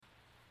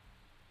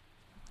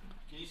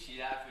you see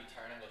that if we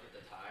turn and look at the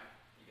time?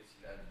 You can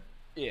see that.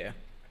 Yeah.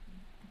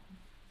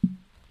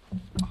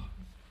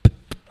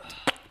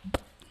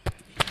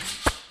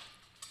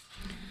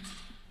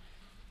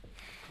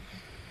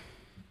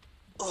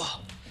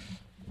 Oh,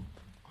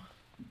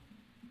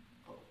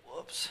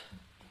 whoops.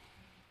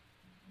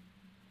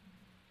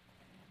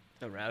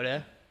 The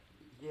router?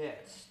 Yeah,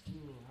 it's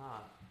steaming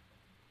hot.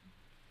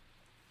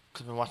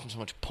 Because I've been watching so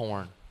much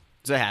porn.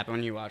 Does that happen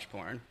when you watch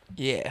porn?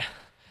 Yeah.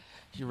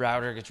 Your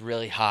router gets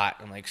really hot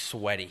and, like,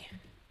 sweaty.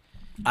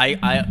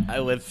 I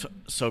live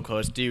so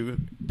close to you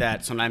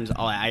that sometimes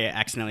I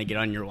accidentally get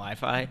on your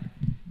Wi-Fi,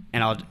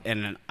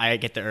 and I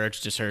get the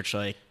urge to search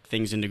like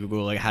things into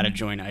Google, like how to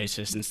join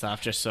ISIS and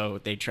stuff, just so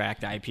they track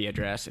the IP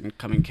address and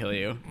come and kill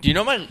you. Do you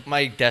know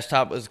my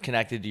desktop was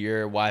connected to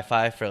your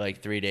Wi-Fi for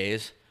like 3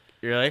 days?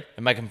 Really?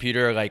 And my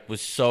computer like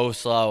was so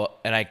slow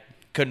and I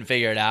couldn't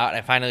figure it out. And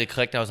I finally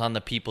clicked. I was on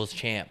the People's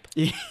Champ.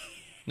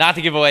 Not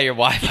to give away your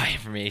Wi-Fi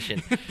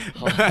information.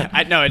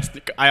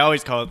 I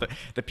always call it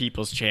the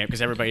People's Champ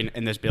because everybody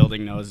in this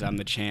building knows I'm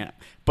the champ.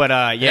 But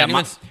yeah,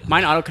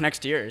 mine auto connects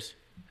to yours.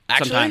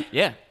 Actually? Sometime.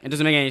 Yeah, it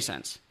doesn't make any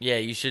sense. Yeah,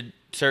 you should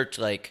search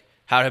like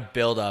how to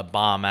build a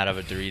bomb out of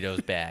a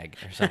Doritos bag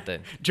or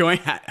something. Go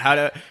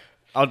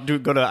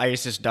to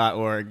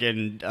ISIS.org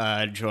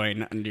and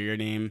join under your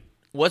name.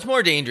 What's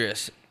more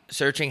dangerous,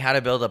 searching how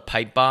to build a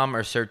pipe bomb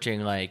or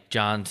searching like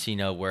John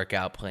Cena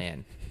workout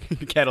plan?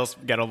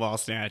 Kettlebell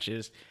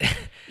snatches.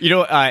 You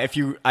know, I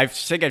think I've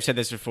said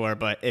this before,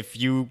 but if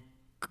you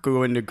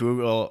go into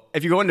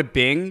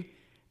Bing.com.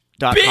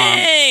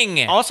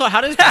 Bing! Also,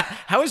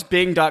 how is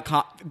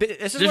Bing.com?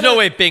 There's no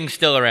way Bing's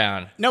still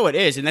around. No, it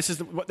is, and this is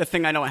the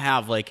thing I don't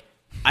have. Like,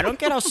 I don't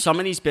get how some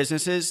of these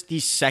businesses,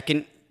 these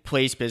second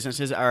place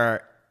businesses,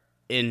 are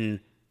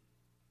in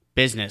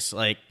business.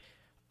 Like,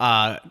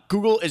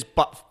 Google is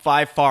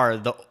by far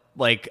the.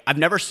 Like, I've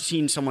never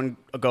seen someone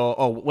go,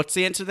 "Oh, what's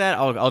the answer to that?"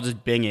 I'll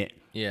just Bing it.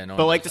 Yeah, no.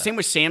 But like the same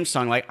with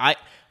Samsung.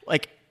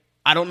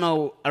 I don't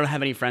know. I don't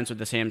have any friends with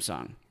the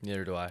Samsung.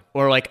 Neither do I.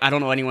 Or like I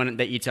don't know anyone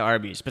that eats at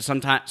Arby's. But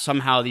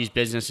somehow these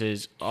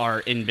businesses are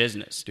in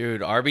business.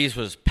 Dude, Arby's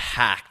was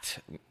packed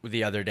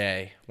the other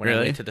day when I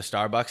went to the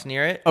Starbucks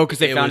near it. Oh, because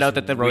they found out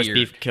that the roast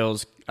beef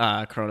kills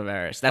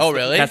coronavirus.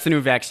 Really? That's the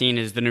new vaccine.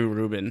 Is the new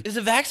Reuben? Is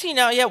the vaccine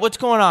out yet? What's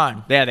going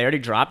on? Yeah, they already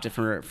dropped it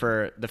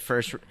for the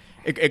first.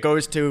 It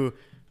goes to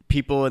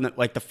people in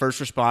the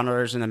first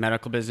responders in the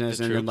medical business,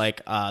 and then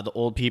the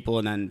old people,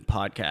 and then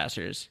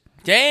podcasters.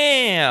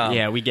 Damn.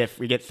 Yeah, we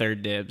get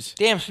third dibs.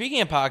 Damn.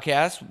 Speaking of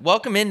podcasts,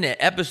 welcome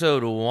into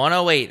episode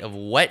 108 of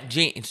Wet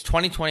Jeans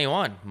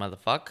 2021,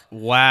 motherfucker.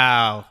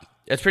 Wow,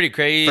 that's pretty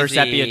crazy. First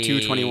epi of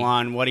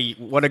 221.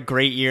 What a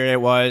great year it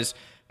was.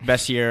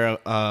 Best year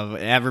of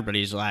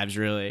everybody's lives,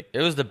 really. It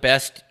was the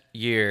best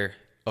year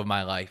of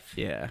my life.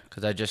 Yeah,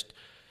 because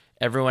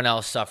everyone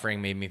else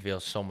suffering made me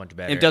feel so much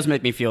better. It does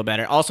make me feel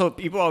better. Also,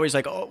 people are always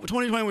like, "Oh,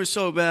 2020 was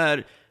so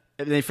bad,"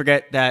 and they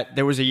forget that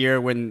there was a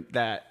year when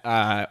that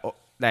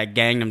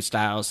Gangnam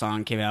Style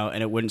song came out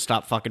and it wouldn't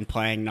stop fucking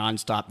playing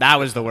nonstop. That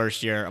was the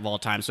worst year of all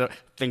time. So I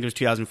think it was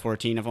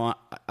 2014. Maybe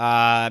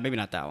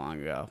not that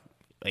long ago,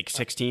 like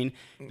 16.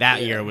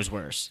 That year was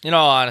worse. In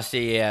all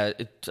honesty, yeah,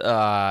 it's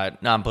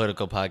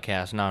non-political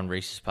podcast,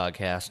 non-racist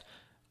podcast.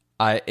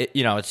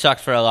 It sucked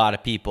for a lot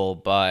of people,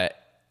 but.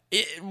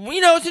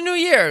 It's a new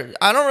year.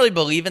 I don't really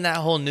believe in that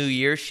whole new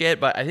year shit,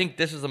 but I think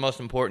this is the most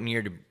important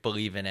year to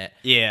believe in it.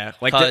 Yeah,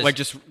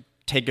 just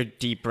take a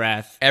deep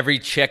breath. Every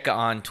chick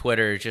on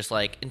Twitter is just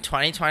like, in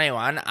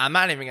 2021, I'm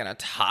not even going to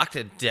talk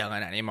to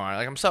Dylan anymore.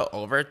 Like, I'm so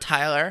over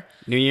Tyler.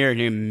 New year,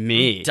 new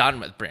me. I'm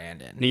done with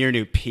Brandon. New year,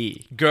 new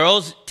P.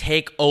 Girls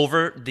take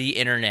over the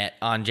internet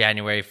on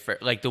January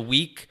 1st. Like, the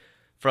week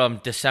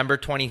from December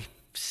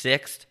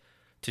 26th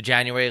to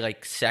January,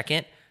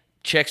 2nd.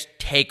 Chicks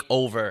take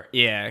over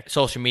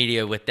social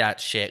media with that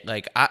shit.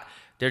 Like,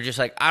 they're just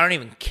like, I don't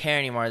even care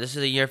anymore. This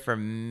is the year for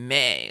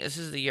me. This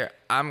is the year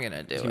I'm going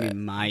to do it.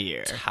 My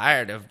year. I'm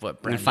tired of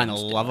what Brendan's I'm going to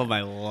find the love of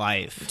my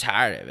life. I'm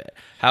tired of it.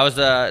 How was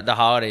the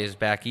holidays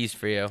back east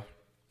for you?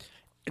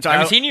 I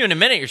haven't seen you in a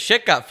minute. Your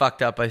shit got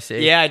fucked up, I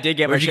see. Yeah, I did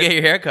get Where'd you get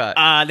your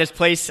haircut? This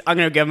place, I'm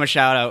going to give them a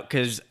shout out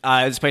because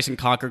this place in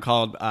Concord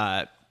called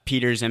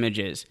Peter's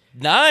Images.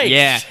 Nice.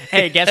 Yeah.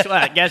 Hey, guess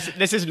what?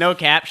 This is no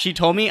cap. She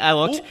told me I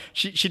looked.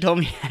 She told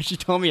me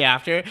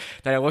after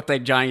that I looked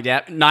like Johnny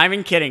Depp. Not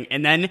even kidding.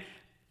 And then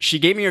she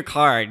gave me her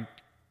card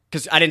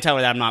because I didn't tell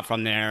her that I'm not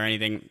from there or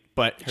anything.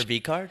 But her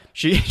V card.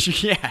 She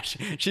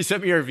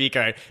sent me her V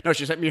card. No,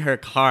 she sent me her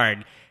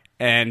card,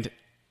 and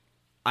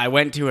I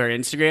went to her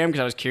Instagram because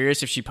I was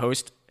curious if she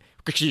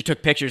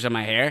took pictures of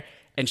my hair.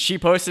 And she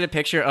posted a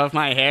picture of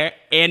my hair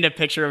and a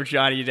picture of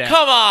Johnny Depp.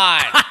 Come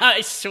on!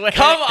 I swear.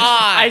 Come on!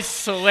 I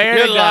swear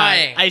you're to God.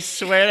 Lying. I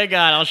swear to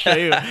God. I'll show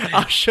you.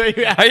 I'll show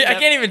you. I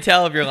can't even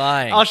tell if you're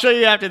lying. I'll show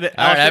you after the.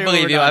 All right, I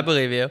believe you. I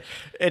believe you.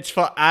 It's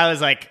fun. I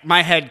was like,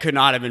 my head could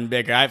not have been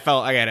bigger. I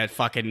felt like I had a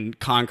fucking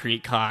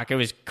concrete cock. It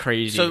was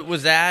crazy. So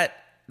was that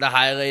the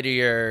highlight of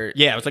your?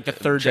 Yeah, it was like the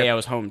third day I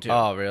was home too.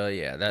 Oh, really?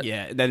 Yeah.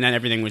 Yeah. Then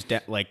everything was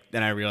then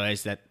I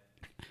realized that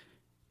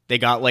they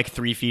got like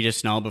 3 feet of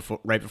snow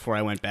right before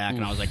I went back,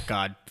 and I was like,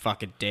 God,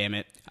 fucking damn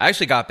it. I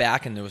actually got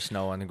back and there was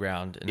snow on the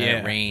ground, and then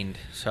it rained,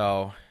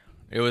 so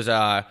it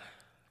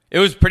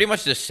was pretty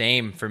much the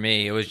same for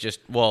me. It was just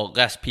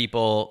less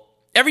people.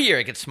 Every year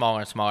it gets smaller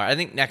and smaller. I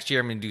think next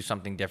year I'm gonna do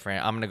something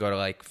different. I'm gonna go to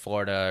like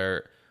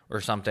Florida or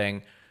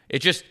something. It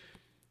just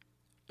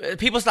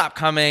people stop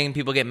coming.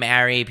 People get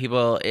married.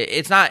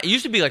 It's not. It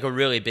used to be like a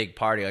really big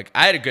party. Like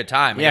I had a good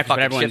time. Yeah, because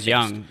everyone's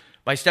young.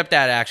 My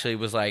stepdad actually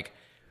was like,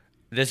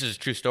 this is a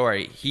true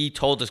story. He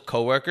told his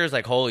coworkers,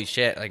 like, holy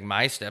shit, like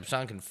my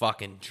stepson can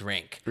fucking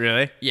drink.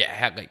 Really? Yeah,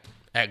 had like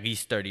at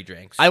least 30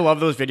 drinks. I love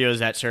those videos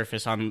that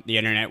surface on the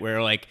internet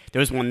where like there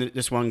was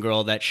this one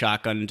girl that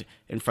shotgunned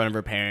in front of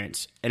her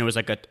parents, and it was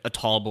like a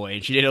tall boy,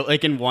 and she did it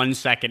like in 1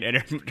 second,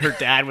 and her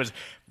dad was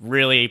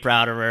really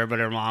proud of her, but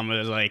her mom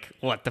was like,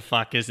 what the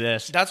fuck is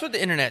this? That's what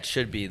the internet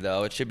should be,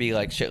 though. It should be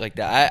like shit like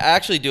that. I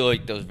actually do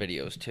like those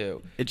videos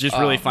too. It's just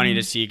really funny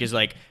to see, because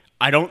like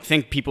I don't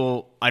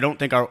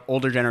think our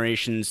older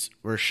generations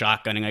were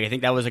shotgunning. Like I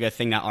think that was like a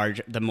thing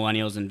that the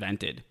millennials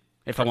invented.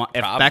 If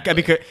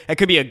that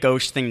could be a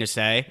gauche thing to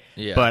say,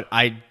 but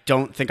I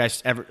don't think I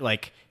ever,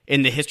 like,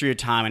 in the history of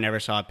time, I never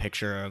saw a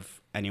picture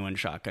of anyone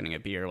shotgunning a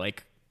beer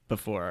like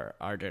before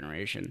our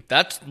generation.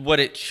 That's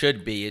what it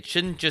should be. It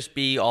shouldn't just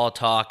be all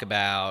talk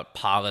about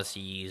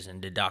policies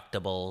and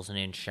deductibles and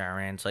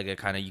insurance. Like,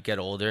 you get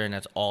older and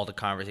that's all the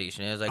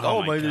conversation is. Like,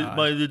 my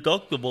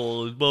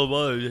deductible is blah,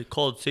 blah, it's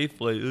called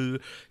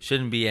Safeway.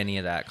 Shouldn't be any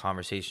of that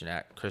conversation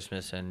at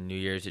Christmas and New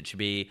Year's. It should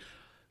be,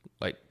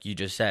 like you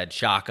just said,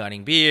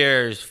 shotgunning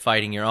beers,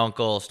 fighting your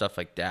uncle, stuff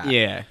like that.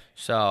 Yeah.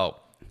 So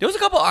there was a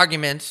couple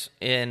arguments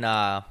in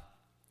the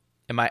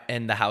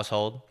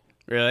household.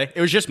 Really?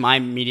 It was just my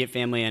immediate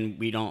family, and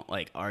we don't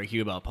like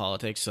argue about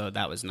politics, so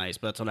that was nice.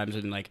 But sometimes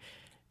in like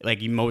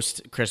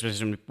most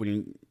Christmas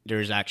when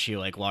there's actually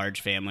like large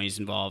families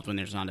involved, when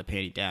there's not a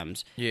penny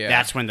Dems,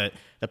 that's when the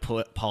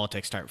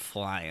politics start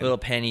flying. Little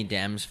penny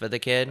Dems for the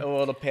kid. A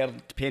little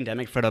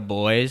pandemic for the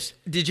boys.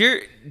 Did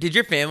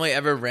your family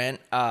ever rent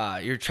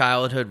your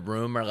childhood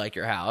room or like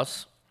your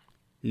house?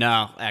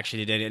 No,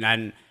 actually they didn't.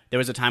 And there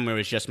was a time where it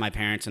was just my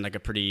parents in like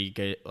a pretty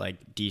good,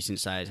 like decent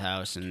sized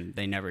house, and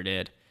they never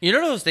did. You know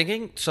what I was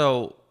thinking?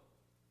 So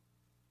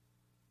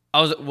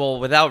I was,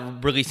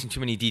 without releasing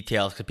too many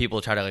details, because people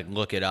try to like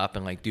look it up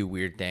and like do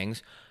weird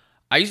things.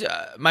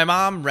 My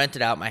mom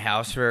rented out my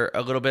house for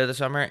a little bit of the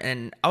summer,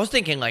 and I was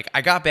thinking, like,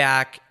 I got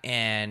back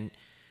and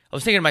I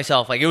was thinking to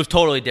myself, like, it was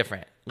totally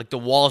different. Like the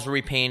walls were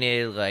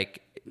repainted,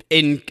 like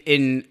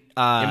in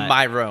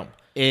my room,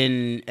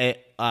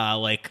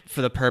 like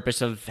for the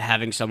purpose of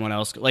having someone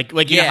else, like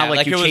you know how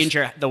like you change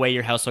the way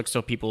your house looks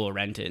so people will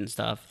rent it and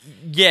stuff.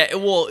 Yeah,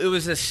 it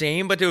was the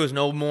same, but there was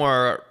no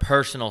more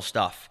personal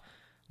stuff.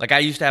 Like I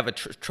used to have a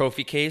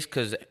trophy case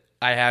because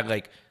I had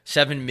like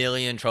 7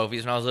 million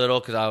trophies when I was little,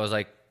 because I was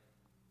like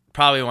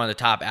probably one of the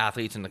top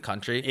athletes in the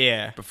country.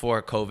 Yeah.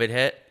 Before COVID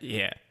hit.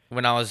 Yeah.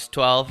 When I was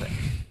 12.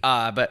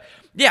 But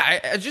yeah,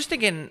 I was just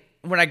thinking,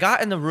 when I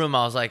got in the room,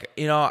 I was like,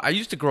 I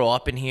used to grow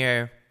up in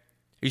here.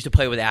 I used to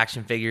play with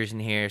action figures in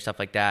here, stuff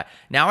like that.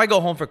 Now I go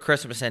home for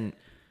Christmas, and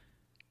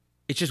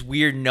it's just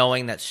weird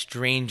knowing that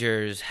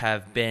strangers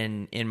have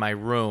been in my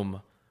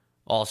room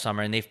all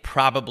summer, and they've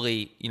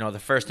probably, the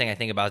first thing I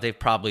think about is they've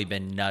probably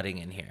been nutting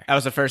in here. That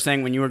was the first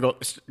thing when you were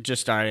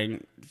just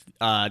starting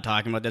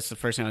talking about this. The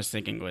first thing I was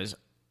thinking was,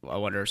 I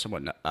wonder if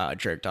someone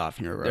jerked off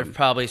in your room. There's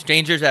probably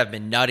strangers that have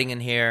been nutting in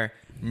here,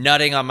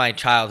 nutting on my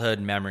childhood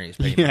memories,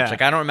 pretty much.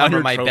 Like, I don't remember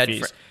my bed.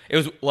 It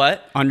was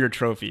what? Under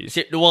trophies.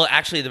 Well,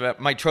 actually,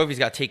 my trophies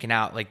got taken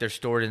out. Like, they're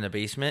stored in the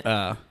basement.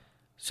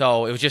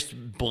 So it was just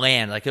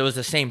bland. Like, it was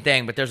the same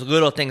thing, but there's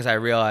little things I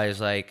realized,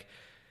 like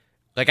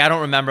I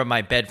don't remember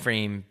my bed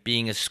frame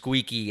being as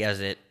squeaky as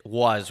it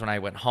was when I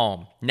went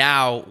home.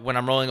 Now, when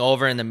I'm rolling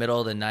over in the middle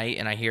of the night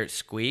and I hear it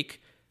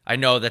squeak, I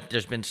know that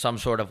there's been some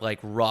sort of like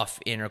rough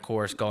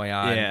intercourse going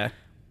on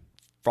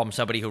from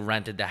somebody who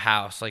rented the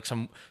house, like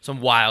some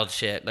wild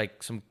shit,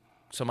 like some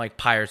like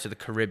Pirates of the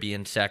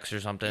Caribbean sex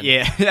or something.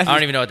 Yeah, I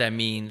don't even know what that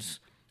means.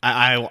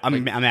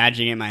 I'm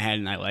imagining it in my head,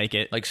 and I like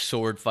it. Like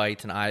sword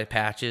fights and eye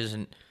patches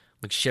and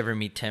like Shiver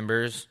Me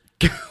Timbers.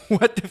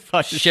 What the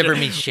fuck? Shiver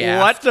Me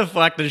Shaft. What the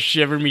fuck does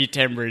Shiver Me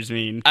Timbers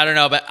mean? I don't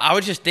know, but I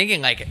was just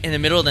thinking, like, in the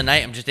middle of the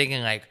night, I'm just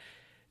thinking, like,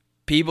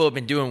 people have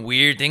been doing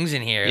weird things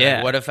in here. Yeah.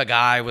 Like, what if a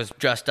guy was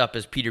dressed up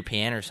as Peter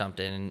Pan or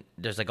something, and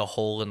there's like a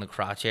hole in the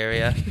crotch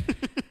area?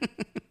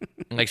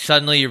 And, like,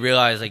 suddenly you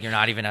realize, like, you're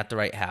not even at the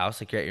right house.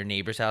 Like, you're at your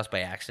neighbor's house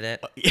by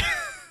accident.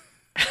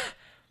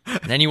 And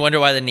then you wonder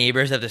why the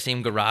neighbors have the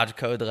same garage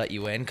code to let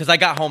you in. Because I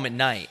got home at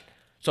night.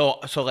 So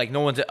like,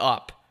 no one's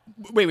up.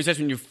 Wait, was this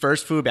when you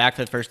first flew back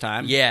for the first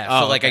time?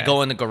 Yeah. So, like, okay. I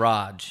go in the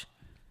garage.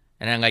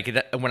 And then, like,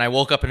 when I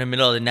woke up in the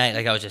middle of the night,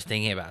 like, I was just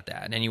thinking about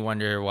that. And then you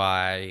wonder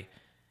why.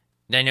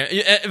 Then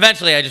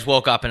eventually I just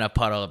woke up in a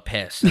puddle of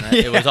piss. And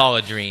it was all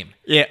a dream.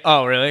 Yeah.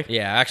 Oh, really?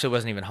 Yeah. I actually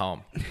wasn't even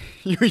home.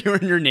 You were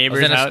in your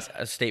neighbor's house?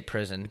 A state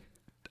prison.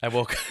 I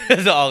woke up. It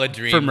was all a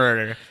dream. For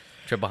murder.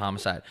 Triple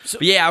homicide. So,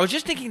 but yeah, I was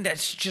just thinking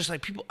that's just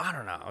like people, I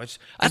don't know.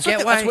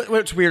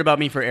 What's weird about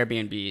me for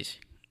Airbnbs.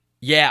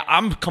 Yeah,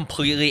 I'm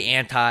completely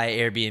anti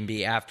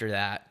Airbnb after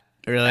that.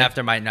 Really?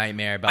 After my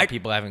nightmare about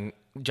people having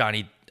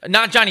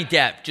not Johnny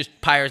Depp, just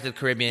Pirates of the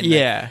Caribbean.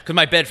 Yeah. Because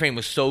my bed frame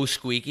was so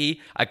squeaky,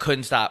 I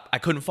couldn't stop. I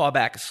couldn't fall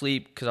back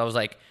asleep because I was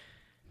like,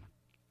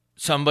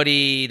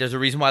 there's a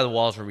reason why the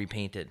walls were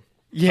repainted.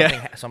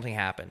 Yeah. Something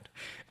happened.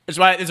 It's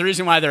the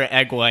reason why they're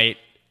egg white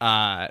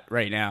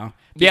right now.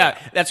 Yeah,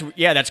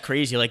 that's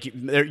crazy. Like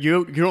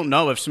you don't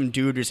know if some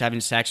dude is having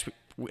sex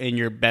in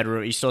your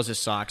bedroom. He still has his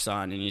socks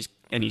on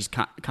and he's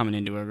coming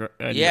into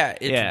a yeah,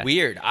 it's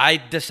weird. I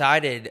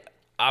decided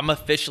I'm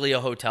officially a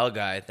hotel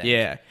guy, I think.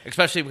 Yeah.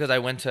 Especially because I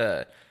went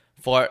to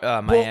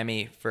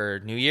Miami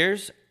for New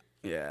Year's.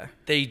 Yeah.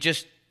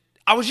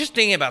 I was just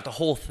thinking about the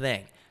whole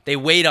thing. They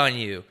wait on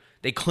you.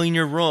 They clean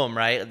your room,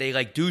 right? They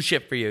like do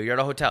shit for you. You're at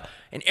a hotel.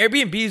 And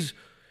Airbnbs,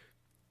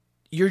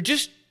 you're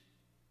just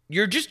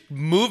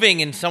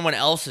moving in someone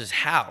else's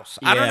house.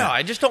 I don't know.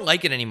 I just don't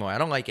like it anymore. I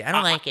don't like it.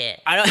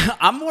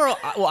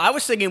 I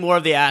was thinking more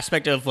of the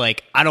aspect of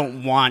like, I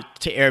don't want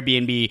to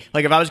Airbnb.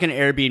 Like if I was going to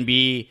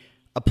Airbnb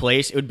a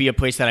place, it would be a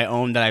place that I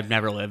own that I've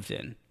never lived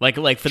in. Like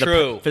for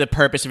the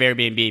purpose of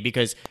Airbnb,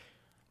 because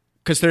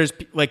there's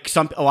like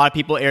a lot of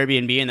people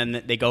Airbnb and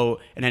then they go,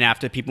 and then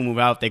after people move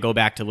out, they go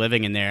back to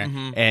living in there,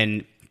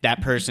 and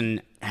that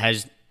person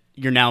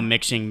you're now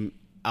mixing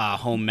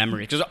home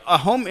memories, because a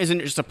home isn't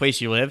just a place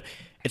you live.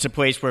 It's a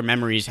place where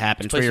memories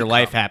happen. It's where your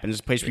life happens.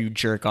 It's a place where you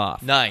jerk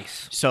off.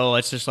 Nice. So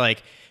it's just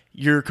like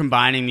you're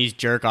combining these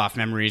jerk off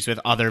memories with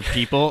other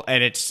people,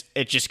 and it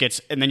just gets,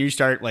 and then you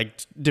start like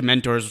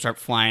Dementors will start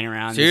flying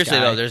around. Seriously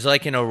though, there's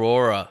like an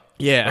aurora,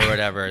 or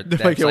whatever,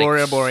 like the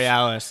Aurora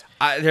Borealis.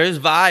 There's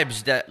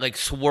vibes that like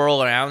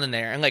swirl around in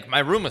there, and like my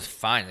room was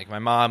fine. Like my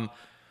mom,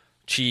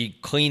 she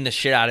cleaned the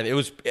shit out of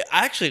it.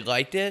 I actually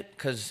liked it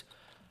because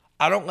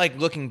I don't like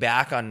looking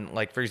back on,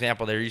 like, for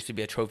example, there used to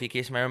be a trophy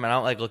case in my room, and I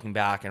don't like looking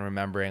back and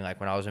remembering, like,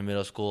 when I was in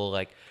middle school,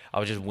 like, I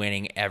was just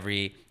winning I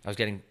was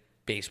getting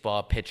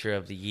baseball pitcher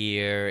of the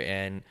year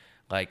and,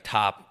 like,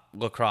 top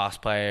lacrosse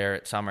player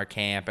at summer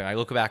camp, and I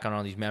look back on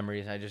all these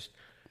memories, and I just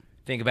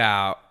think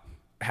about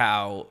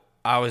how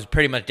I was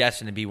pretty much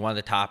destined to be one of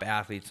the top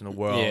athletes in the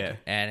world,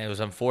 and it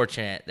was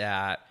unfortunate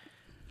that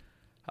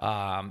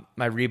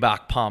my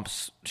Reebok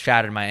pumps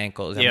shattered my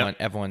ankles.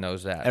 Everyone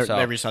knows that.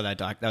 Everybody saw that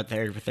doc. That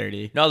 30 for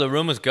 30. No, the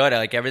room was good.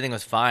 Like everything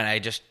was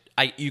fine.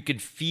 You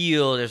could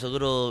feel there's a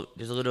little.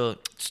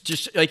 It's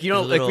just like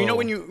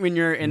when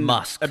you're in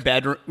musk. A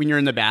bedroom, when you're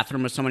in the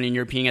bathroom with someone and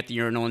you're peeing at the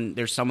urinal and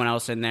there's someone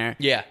else in there.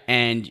 Yeah,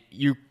 and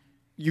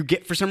you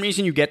get, for some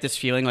reason you get this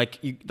feeling like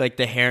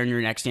the hair in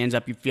your neck stands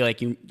up. You feel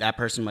like that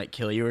person might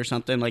kill you or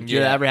something. Like,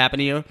 did that ever happen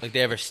to you? Like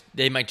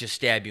they might just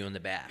stab you in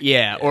the back.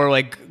 Yeah, or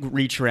like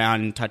reach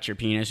around and touch your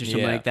penis or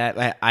something like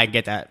that. I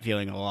get that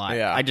feeling a lot.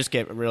 Yeah. I just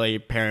get really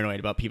paranoid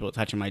about people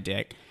touching my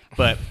dick.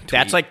 But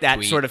that's like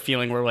that sort of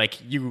feeling where like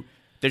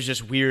there's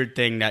this weird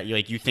thing that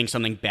you think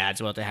something bad's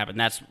about to happen.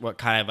 That's what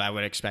kind of I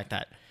would expect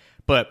that.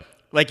 But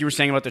like you were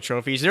saying about the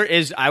trophies,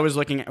 I was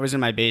in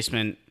my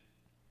basement,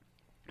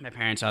 my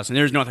parents' house, and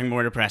there's nothing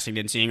more depressing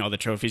than seeing all the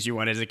trophies you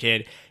won as a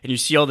kid, and you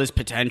see all this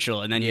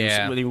potential, and then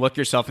when you look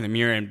yourself in the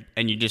mirror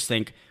and you just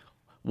think,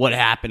 what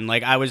happened?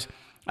 Like I was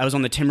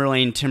on the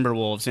Timberlane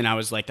Timberwolves, and I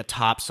was like the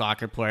top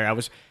soccer player. I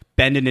was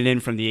bending it in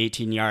from the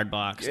 18-yard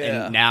box,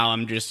 and now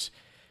I'm just,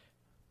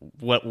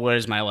 what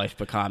has my life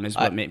become is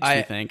what makes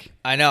me think.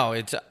 I know.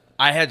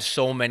 I had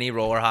so many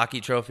roller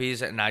hockey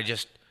trophies, and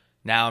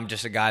now I'm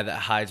just a guy that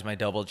hides my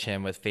double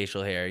chin with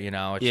facial hair,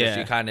 It's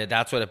just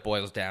that's what it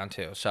boils down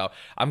to. So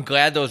I'm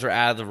glad those were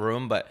out of the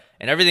room,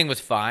 and everything was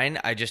fine.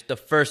 The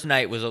first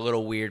night was a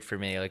little weird for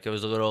me. Like it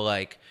was a little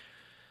like,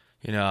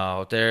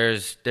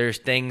 there's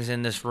things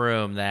in this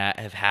room that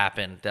have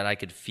happened that I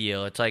could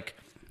feel. It's like,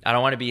 I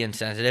don't want to be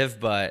insensitive,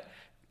 but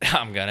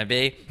I'm gonna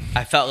be.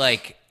 I felt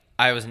like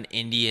I was an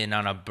Indian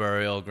on a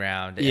burial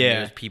ground, and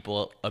there was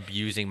people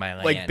abusing my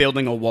land. Like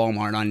building a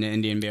Walmart on the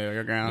Indian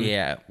burial ground.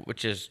 Yeah,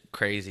 which is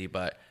crazy,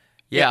 but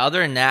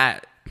other than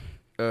that,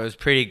 it was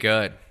pretty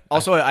good.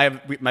 Also,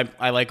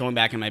 I like going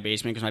back in my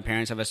basement because my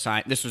parents have a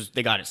sign.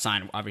 They got it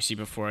signed obviously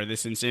before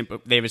this incident,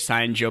 but they have a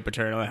signed Joe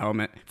Paterno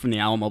helmet from the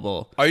Alamo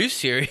Bowl. Are you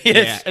serious?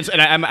 Yeah,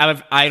 and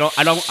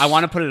I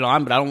want to put it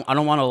on, but I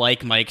don't want to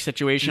like Mike's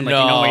situation. Like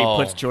when he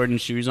puts Jordan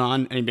shoes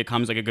on and he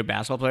becomes like a good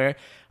basketball player.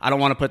 I don't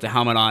want to put the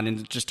helmet on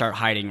and just start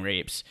hiding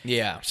rapes.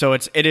 Yeah. So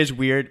it is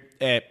weird,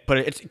 but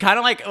it's kind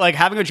of like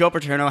having a Joe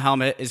Paterno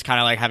helmet is kind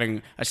of like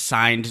having a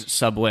signed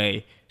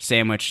Subway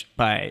sandwich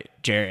by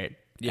Jared.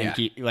 Yeah.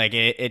 And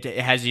it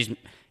has these.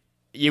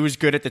 It was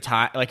good at the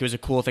time, like it was a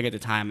cool thing at the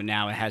time, and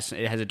now it has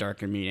a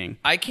darker meaning.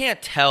 I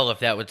can't tell if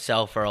that would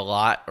sell for a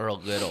lot or a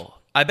little.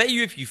 I bet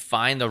you if you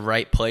find the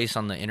right place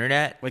on the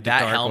internet, like that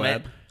dark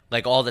helmet, web.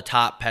 Like all the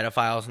top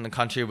pedophiles in the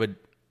country would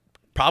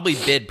probably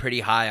bid pretty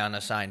high on a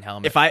signed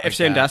helmet.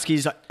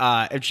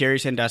 If Jerry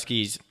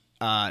Sandusky's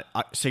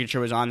signature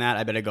was on that,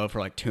 I bet I'd go for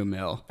like $2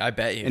 million. I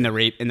bet you in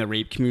the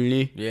rape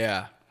community.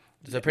 Yeah.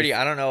 It's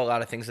I don't know a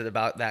lot of things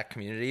about that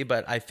community,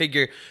 but I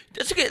figure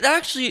it's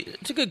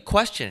a good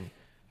question.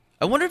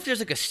 I wonder if there's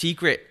like a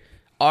secret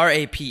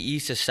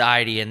RAPE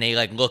society, and they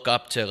like look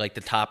up to like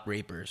the top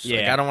rapers.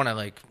 Yeah, like, I don't want to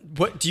like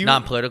what do you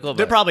non-political.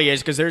 There but probably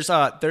is because there's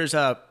a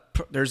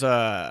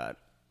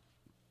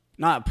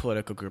not a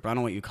political group. I don't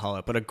know what you call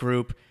it, but a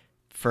group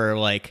for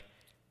like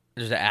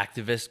there's an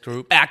activist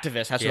group.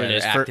 Activists. That's what it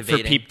is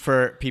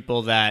for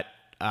people that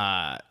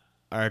are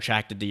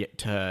attracted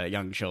to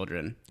young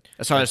children.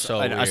 There's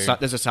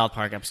a South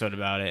Park episode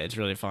about it. It's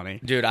really funny.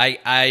 Dude,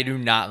 I do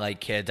not like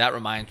kids. That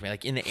reminds me.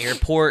 Like in the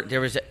airport, there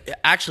was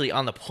actually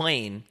on the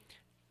plane,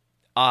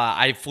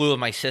 I flew with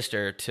my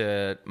sister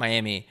to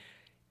Miami,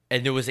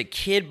 and there was a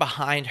kid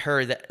behind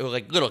her that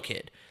like little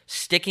kid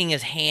sticking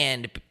his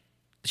hand.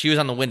 She was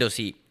on the window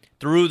seat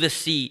through the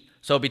seat,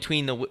 so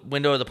between the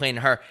window of the plane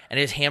and her, and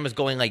his hand was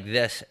going like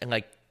this and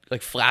like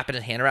flapping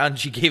his hand around. And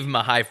she gave him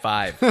a high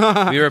five.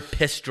 We were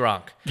pissed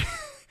drunk.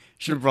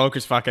 Should have broke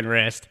his fucking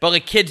wrist. But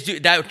like kids do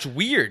that's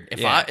weird.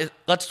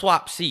 Let's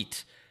swap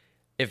seats.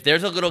 If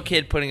there's a little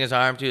kid putting his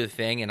arm through the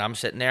thing and I'm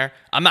sitting there,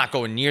 I'm not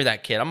going near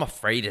that kid. I'm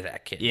afraid of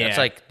that kid. Yeah. That's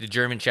like the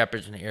German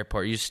Shepherds in the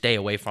airport. You stay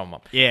away from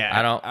them. Yeah.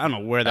 I don't know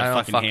where that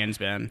fucking hand's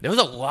been. There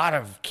was a lot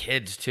of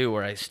kids too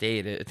where I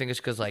stayed. I think it's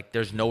because like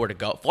there's nowhere to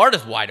go.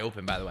 Florida's wide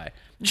open, by the way.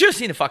 You should have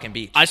seen the fucking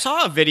beach. I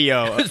saw a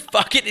video. It was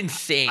fucking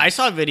insane. I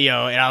saw a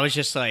video and I was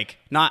just like,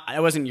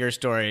 it wasn't your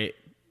story,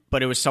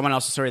 but it was someone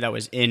else's story that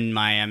was in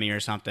Miami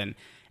or something.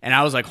 And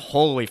I was like,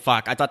 holy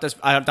fuck. I thought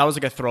that was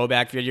like a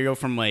throwback video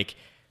from like,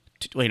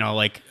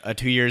 like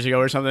 2 years ago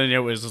or something. And it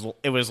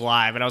was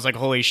live. And I was like,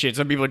 holy shit.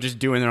 Some people are just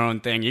doing their own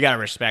thing. You got to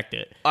respect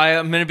it.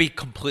 I'm going to be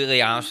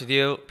completely honest with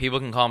you. People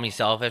can call me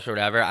selfish or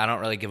whatever. I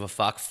don't really give a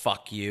fuck.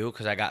 Fuck you.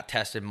 Because I got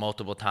tested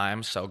multiple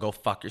times. So go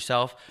fuck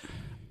yourself.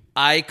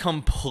 I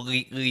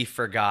completely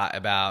forgot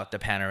about the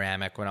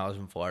panoramic when I was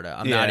in Florida.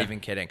 I'm not even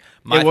kidding.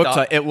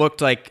 It looked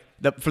like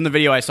from the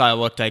video I saw, it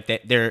looked like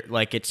they're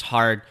like it's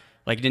hard.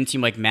 Like, it didn't seem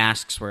like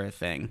masks were a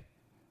thing.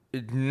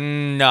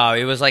 No,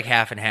 it was like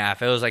half and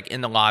half. It was like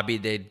in the lobby,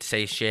 they'd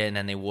say shit and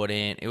then they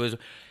wouldn't. It was,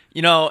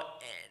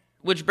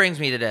 which brings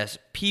me to this.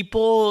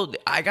 People,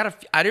 I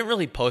didn't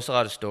really post a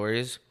lot of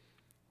stories,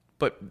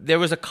 but there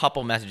was a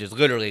couple messages,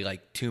 literally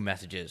like 2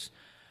 messages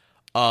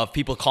of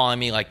people calling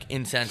me like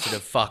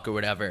insensitive fuck or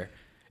whatever.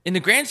 In the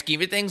grand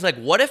scheme of things, like,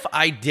 what if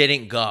I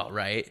didn't go,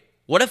 right?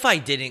 What if I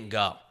didn't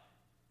go?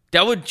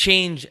 That would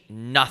change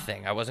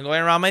nothing. I wasn't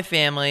going around my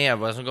family. I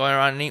wasn't going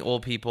around any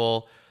old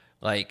people.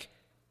 Like,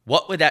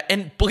 what would that...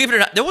 And believe it or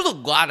not, there was a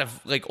lot of,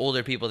 like,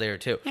 older people there,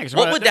 too. Yeah,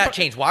 what would that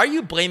change? Why are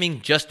you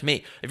blaming just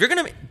me? If you're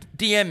going to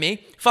DM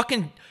me,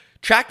 fucking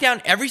track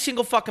down every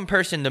single fucking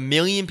person, the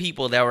million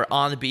people that were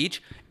on the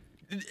beach,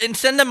 and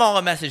send them all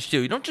a message,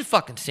 too. You don't just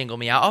fucking single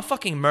me out. I'll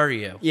fucking murder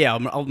you. Yeah,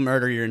 I'll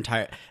murder your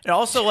entire... And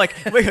also, like,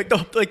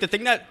 the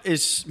thing that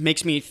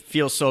makes me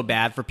feel so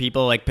bad for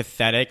people, like,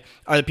 pathetic,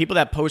 are the people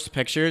that post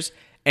pictures,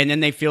 and then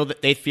they feel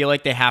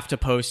like they have to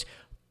post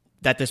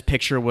that this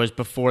picture was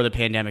before the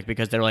pandemic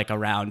because they're, like,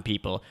 around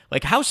people.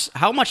 Like,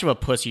 how much of a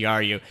pussy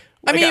are you?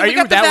 Like, I mean, are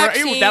you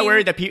that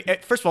worried that people...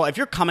 First of all, if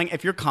you're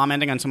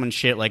commenting on someone's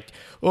shit like,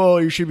 oh,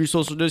 you should be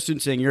social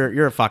distancing,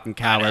 you're a fucking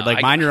coward.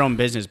 Like, mind your own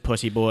business,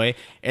 pussy boy.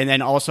 And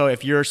then also,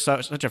 if you're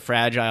such a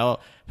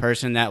fragile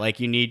person that, like,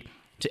 you need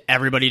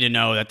everybody to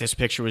know that this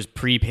picture was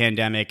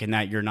pre-pandemic and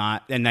that you're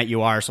not... And that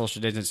you are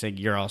social distancing,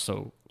 you're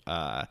also...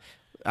 I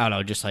don't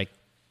know, just, like,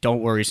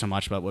 don't worry so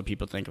much about what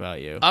people think about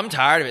you. I'm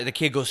tired of it. The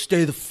kid goes,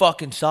 stay the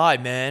fuck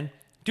inside, man.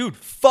 Dude,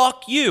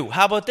 fuck you.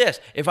 How about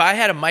this? If I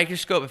had a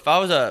microscope, if I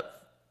was a...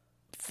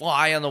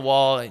 fly on the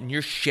wall in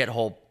your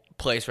shithole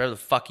place, wherever the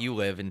fuck you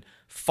live in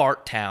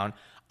Fart Town,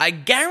 I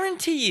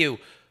guarantee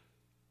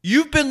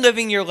you've been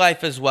living your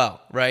life as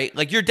well, right?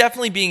 Like, you're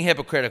definitely being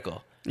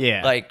hypocritical.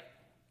 Yeah. Like,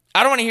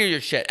 I don't want to hear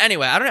your shit.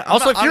 Anyway,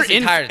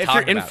 if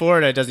you're in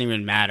Florida, it doesn't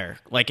even matter.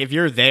 Like, if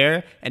you're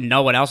there and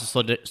no one else is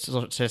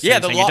distancing,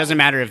 it doesn't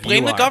matter if you are.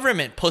 Blame the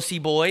government, pussy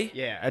boy.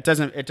 Yeah,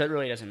 it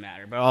really doesn't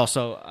matter. But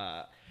also,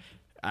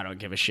 I don't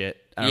give a shit.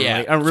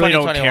 I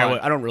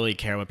don't really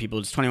care what people.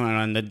 It's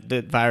 21.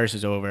 The virus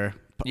is over.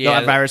 Yeah,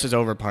 the virus is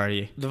over.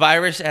 Party. The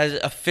virus has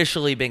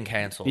officially been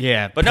canceled.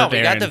 Yeah, but no,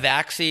 we got the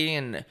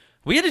vaccine, and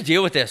we had to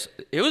deal with this.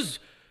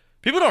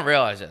 People don't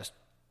realize this.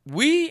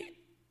 We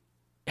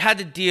had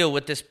to deal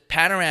with this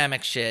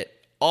panoramic shit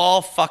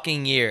all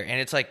fucking year, and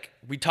it's like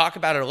we talk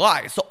about it a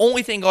lot. It's the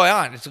only thing going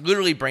on. It's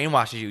literally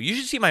brainwashes you. You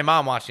should see my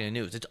mom watching the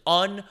news. It's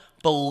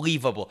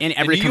unbelievable. And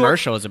every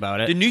commercial is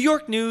about it. The New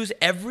York news,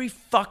 every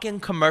fucking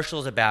commercial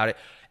is about it.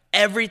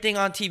 Everything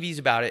on TV is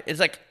about it. It's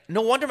like,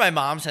 no wonder my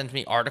mom sends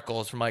me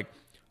articles from like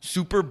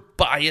super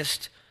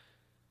biased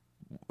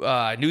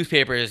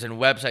newspapers and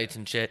websites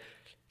and shit.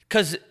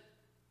 Because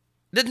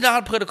this is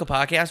not a political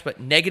podcast, but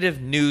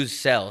negative news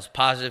sells.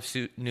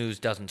 Positive news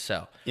doesn't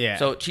sell. Yeah.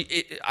 So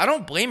I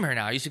don't blame her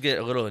now. I used to get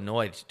a little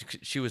annoyed.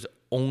 She was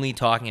only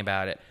talking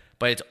about it.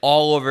 But it's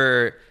all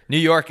over. New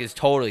York is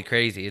totally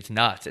crazy. It's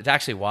nuts. It's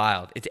actually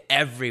wild. It's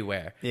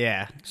everywhere.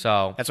 Yeah.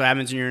 So that's what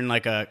happens when you're in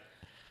like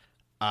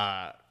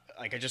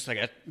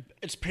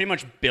it's pretty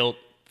much built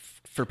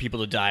for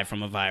people to die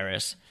from a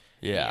virus.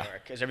 Yeah.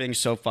 Because everything's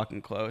so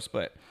fucking close.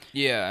 But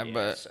yeah,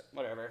 but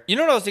whatever. You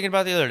know what I was thinking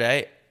about the other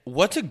day?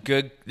 what's a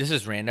good? This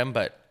is random,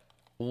 but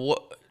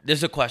this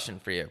is a question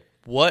for you.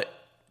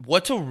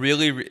 What's a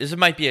really? This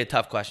might be a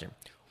tough question.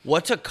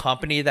 What's a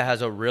company that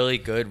has a really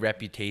good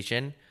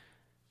reputation,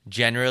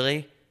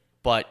 generally,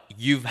 but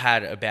you've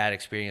had a bad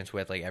experience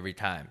with like every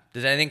time?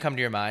 Does anything come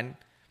to your mind?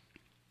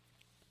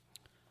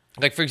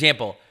 Like, for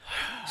example,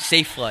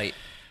 Safe Flight.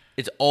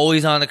 It's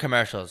always on the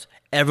commercials.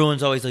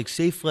 Everyone's always like,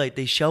 Safe Flight,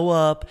 they show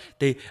up.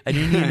 I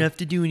didn't even have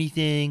to do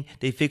anything.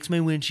 They fix my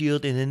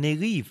windshield, and then they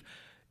leave.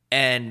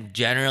 And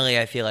generally,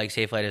 I feel like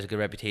Safe Flight has a good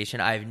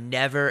reputation. I've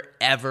never,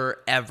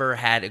 ever, ever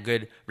had a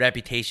good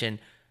reputation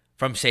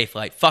from Safe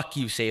Flight. Fuck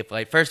you, Safe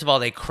Flight. First of all,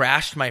 they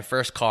crashed my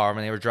first car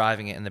when they were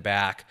driving it in the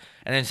back.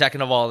 And then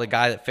second of all, the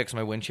guy that fixed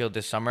my windshield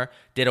this summer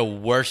did it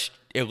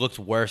looked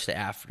worse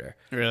after.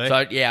 Really?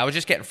 So, yeah, I was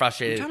just getting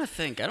frustrated. I'm trying to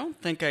think. I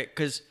don't think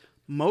because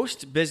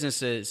most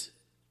businesses,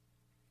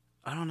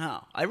 I don't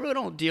know. I really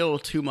don't deal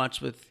too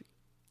much with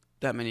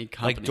that many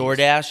companies. Like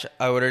DoorDash,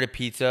 I ordered a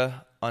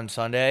pizza on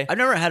Sunday. I've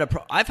never had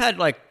I've had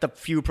like the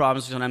few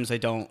problems. Sometimes they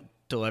don't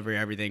deliver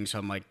everything. So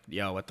I'm like,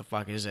 yo, what the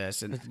fuck is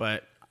this?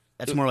 But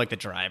that's more like the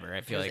driver.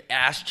 I feel like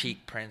ass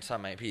cheek prints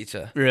on my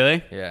pizza.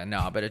 Really? Yeah,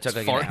 no, but it took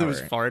like an hour. It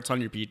was farts on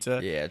your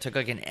pizza? Yeah, it took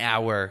like an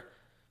hour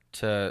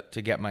to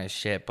get my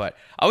shit. But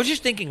I was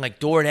just thinking like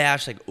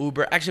DoorDash, like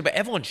Uber. Actually, but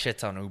everyone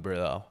shits on Uber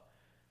though.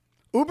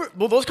 Uber,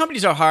 well, those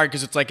companies are hard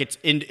because it's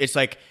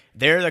like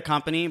they're the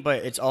company,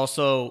 but it's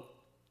also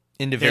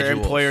individuals. Their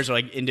employers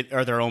are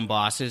are their own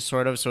bosses,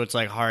 sort of. So it's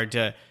like hard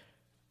to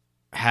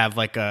have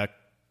like a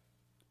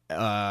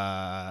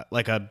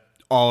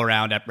all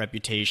around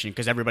reputation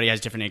because everybody has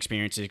different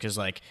experiences because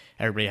like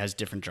everybody has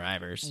different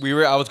drivers.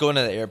 I was going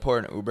to the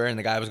airport in Uber and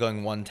the guy was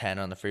going 110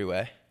 on the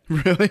freeway.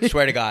 Really?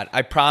 Swear to God,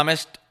 I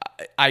promised.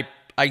 I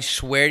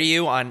swear to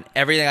you on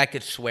everything I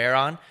could swear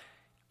on.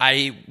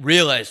 I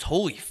realized,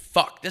 holy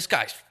fuck, this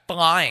guy's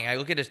flying. I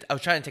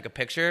was trying to take a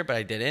picture, but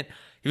I didn't.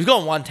 He was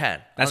going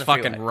 110. That's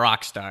fucking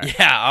rock star.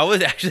 Yeah, I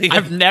was actually.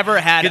 I've never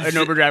had an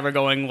Uber driver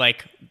going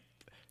like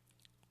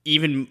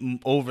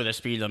even over the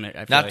speed limit.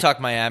 I feel Not talk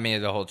Miami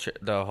the whole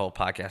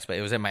podcast, but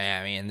it was in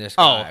Miami, and this.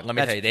 Let me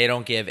tell you, they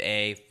don't give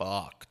a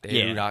fuck.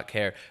 They do not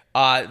care.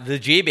 The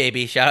G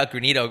baby, shout out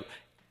Granito,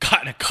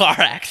 got in a car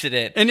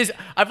accident. And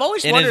I've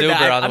always wondered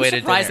that. I'm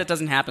surprised that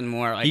doesn't happen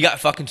more. He got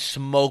fucking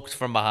smoked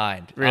from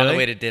behind on the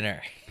way to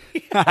dinner.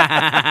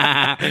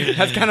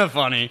 That's kind of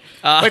funny.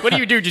 Like, what do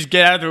you do? Just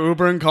get out of the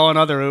Uber and call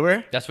another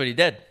Uber? That's what he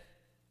did.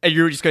 And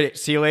you were just going to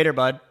see you later,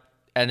 bud?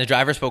 And the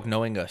driver spoke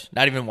no English.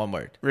 Not even one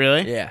word.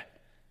 Really? Yeah.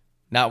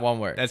 Not one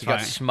word. That's he fine.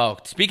 got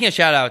smoked. Speaking of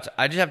shout-outs,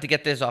 I just have to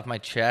get this off my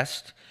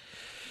chest.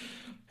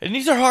 And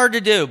these are hard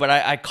to do, but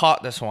I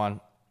caught this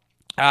one.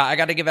 I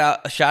got to give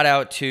out a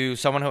shout-out to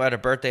someone who had a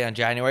birthday on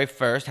January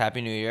 1st.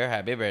 Happy New Year.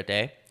 Happy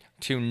birthday.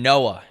 To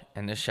Noah.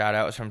 And this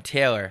shout-out was from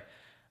Taylor.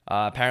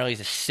 Apparently, he's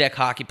a sick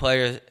hockey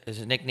player.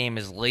 His nickname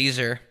is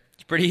Laser.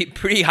 It's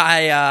pretty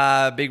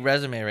high, big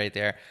resume right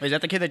there. Wait, is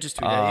that the kid that just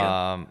tweeted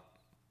at you?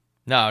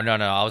 No.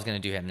 I was going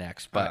to do him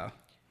next. But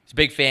he's a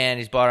big fan.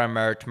 He's bought our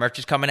merch. Merch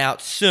is coming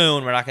out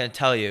soon. We're not going to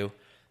tell you.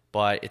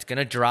 But it's going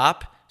to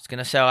drop. It's going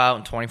to sell out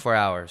in 24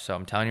 hours. So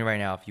I'm telling you right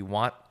now, if you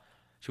want,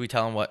 should we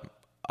tell him what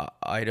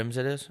items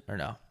it is or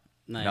no?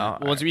 No.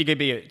 Well, it's gonna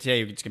be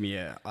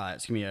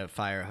a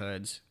fire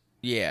hoods.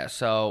 Yeah.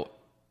 So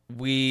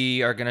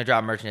we are gonna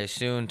drop merchandise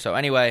soon. So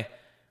anyway,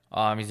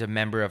 he's a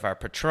member of our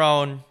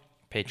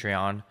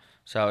Patreon.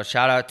 So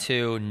shout out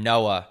to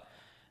Noah,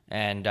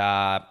 and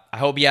I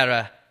hope you had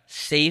a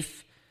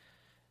safe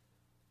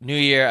New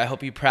Year. I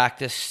hope you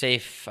practice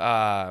safe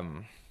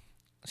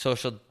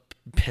social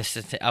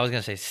distance. I was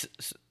gonna say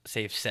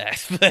safe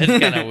sex, but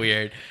it's kind of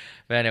weird.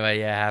 But anyway,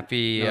 yeah,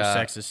 happy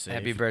sex is safe.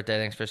 Happy birthday.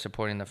 Thanks for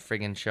supporting the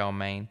friggin' show,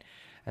 man.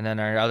 And then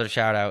our other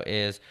shout out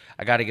is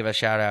I got to give a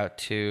shout out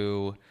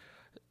to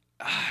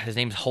his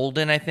name's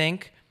Holden, I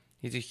think.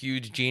 He's a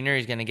huge gener.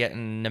 He's going to get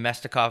in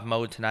Nemestikov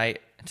mode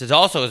tonight. It's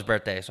also his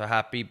birthday, so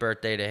happy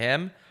birthday to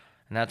him.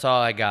 And that's all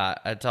I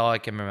got. That's all I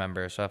can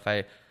remember. So if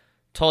I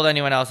told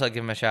anyone else I'd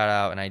give him a shout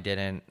out and I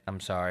didn't, I'm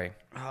sorry.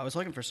 I was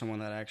looking for someone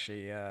that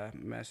actually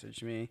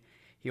messaged me.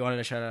 He wanted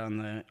a shout out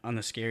on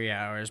the scary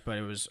hours, but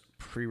it was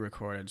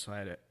pre-recorded, so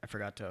I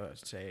forgot to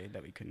say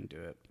that we couldn't do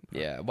it.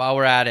 Yeah, while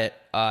we're at it,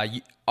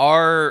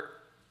 our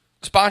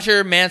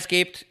sponsor,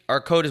 Manscaped,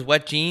 our code is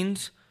Wet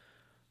Jeans,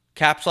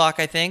 caps lock,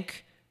 I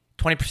think,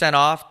 20%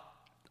 off,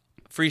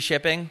 free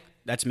shipping.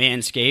 That's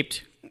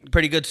Manscaped.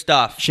 Pretty good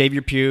stuff. Shave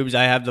your pubes.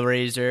 I have the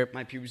razor.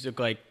 My pubes look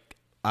like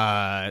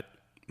they're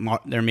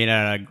made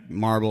out of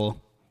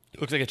marble. It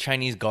looks like a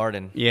Chinese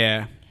garden.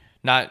 Yeah.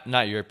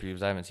 Not your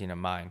pubes. I haven't seen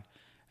mine.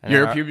 And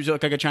your pubes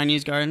look like a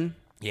Chinese garden?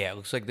 Yeah, it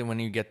looks like when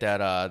you get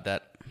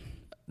the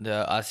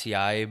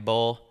acai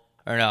bowl,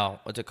 or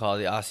no, what's it called?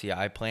 The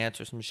acai plants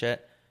or some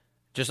shit.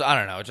 Just, I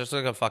don't know. Just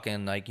like a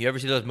fucking, like, you ever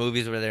see those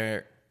movies where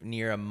they're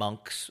near a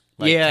monk's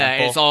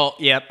temple? It's all,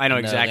 yep, I know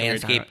exactly. The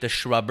landscape, the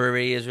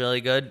shrubbery is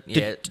really good.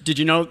 Do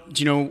you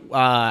know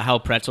how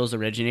pretzels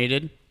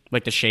originated?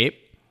 Like the shape?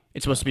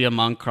 It's supposed to be a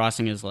monk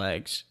crossing his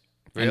legs.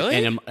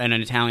 Really? And an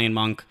Italian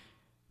monk,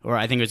 or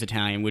I think it was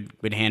Italian,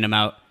 would hand them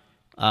out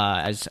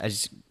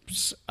as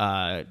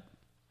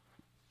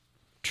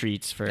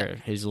treats for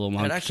his little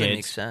monk That actually kids.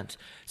 makes sense.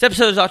 This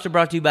episode is also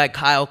brought to you by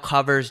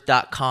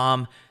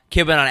KyleCovers.com.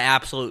 Kid went on an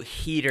absolute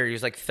heater. He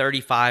was like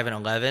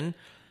 35-11.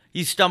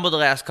 He stumbled the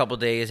last couple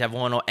days.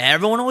 Everyone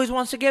always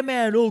wants to get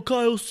mad. Oh,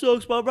 Kyle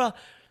sucks, blah, blah.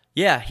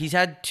 Yeah, he's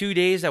had 2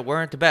 days that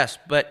weren't the best.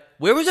 But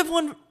where was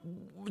everyone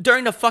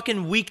during the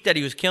fucking week that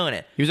he was killing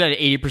it? He was at an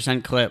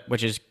 80% clip,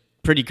 which is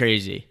pretty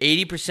crazy.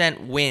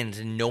 80% wins,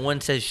 and no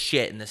one says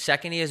shit. And the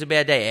second he has a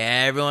bad day,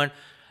 everyone,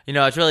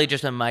 it's really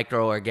just a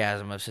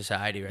micro-orgasm of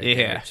society right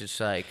there. It's just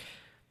like,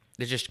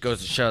 it just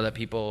goes to show that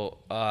people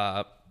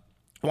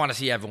want to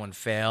see everyone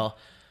fail.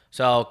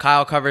 So,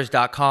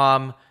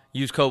 KyleCovers.com.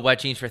 Use code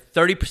WetJeans for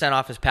 30%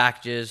 off his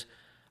packages.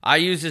 I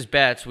use his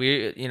bets.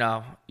 You've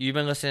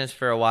been listening to this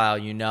for a while.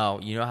 You know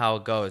how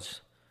it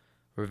goes.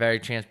 We're very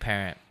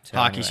transparent. So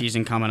Hockey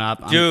season coming up.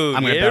 I'm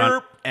going to bet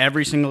on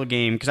every single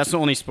game because that's the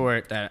only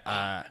sport that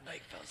I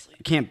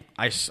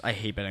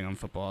hate betting on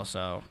football.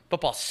 So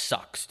football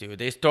sucks, dude.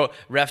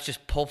 Refs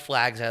just pull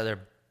flags out of their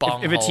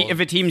bung. If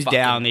a team's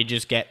down, they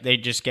just get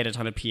a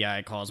ton of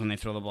PI calls when they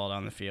throw the ball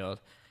down the field.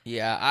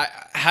 Yeah,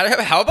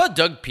 how about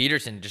Doug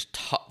Peterson just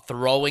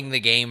throwing the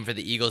game for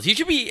the Eagles? He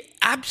should be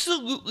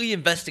absolutely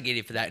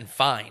investigated for that and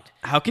fined.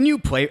 How can you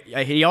play?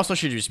 He also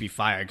should just be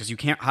fired because you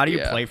can't. How do you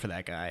play for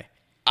that guy?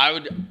 I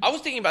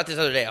was thinking about this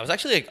the other day. I was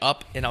actually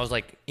up and I was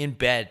in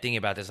bed thinking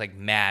about this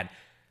mad.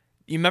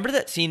 You remember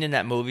that scene in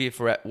that movie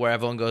where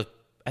everyone goes?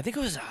 I think it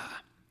was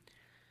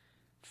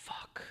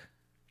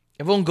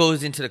Everyone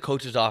goes into the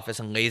coach's office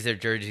and lays their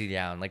jersey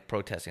down,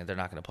 protesting that they're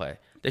not going to play.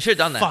 They should have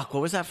done that. Fuck,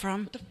 what was that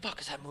from? What the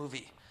fuck is that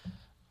movie?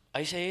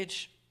 Ice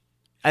Age?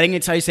 I think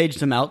it's Ice Age: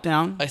 The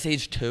Meltdown. Ice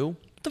Age 2? What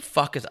the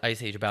fuck is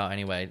Ice Age about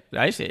anyway?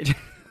 Ice Age.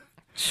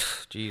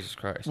 Jesus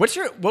Christ. What's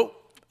your what?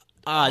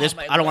 I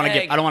don't want to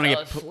get. I don't want to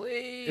get.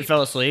 It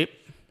fell asleep.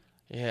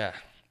 Yeah.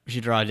 We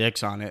should draw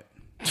dicks on it.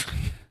 Is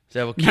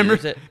that what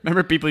cures it?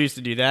 Remember people used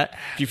to do that?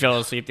 If you fell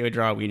asleep, they would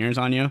draw wieners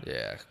on you.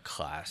 Yeah,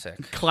 classic.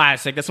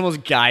 That's the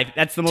most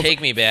That's the most take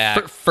me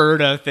back.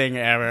 Ferda thing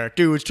ever.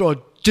 Dude, let's draw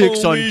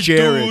dicks on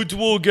Jared. Dudes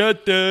will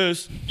get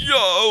this.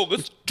 Yo,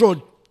 let's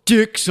draw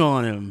dicks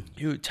on him.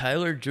 Dude,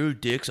 Tyler drew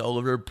dicks all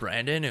over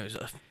Brandon. It was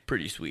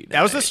pretty sweet.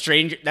 That was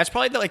That's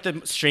probably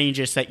the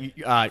strangest that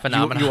you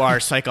are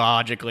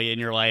psychologically in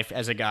your life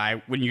as a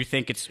guy when you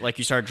think it's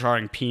you start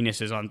drawing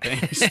penises on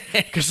things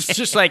because it's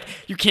just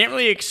you can't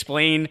really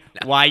explain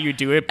why you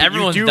do it, but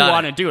everyone's you do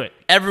want to do it.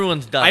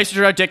 Everyone's done. I used to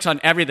draw dicks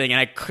on everything, and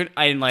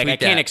I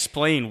can't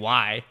explain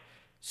why.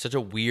 Such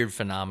a weird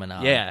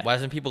phenomenon. Yeah. Why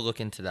doesn't people look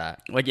into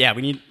that?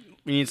 We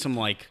need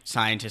some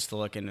scientists to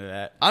look into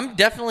that. I'm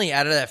definitely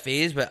out of that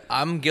phase, but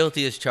I'm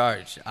guilty as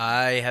charged.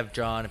 I have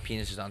drawn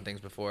penises on things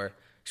before,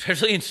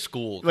 especially in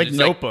school.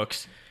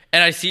 Notebooks.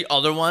 And I see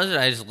other ones, and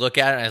I just look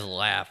at it and I just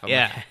laugh.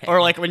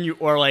 Or when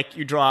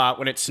you draw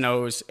when it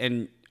snows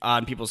and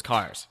on people's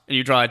cars, and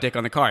you draw a dick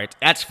on the car.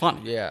 That's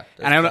fun. Yeah.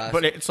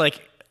 But it's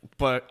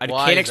but I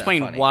can't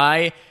explain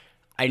why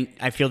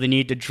I feel the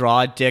need to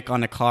draw a dick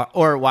on a car,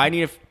 or why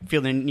I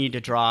feel the need to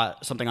draw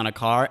something on a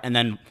car, and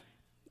then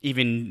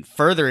even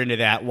further into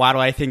that, why do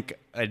I think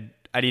I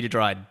need to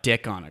draw a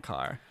dick on a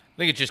car? I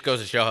think it just goes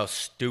to show how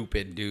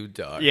stupid dudes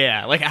are.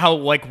 Yeah, how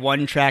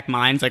one-track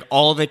minds,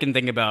 all they can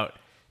think about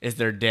is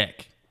their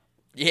dick.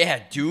 Yeah,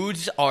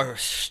 dudes are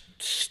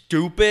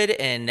stupid,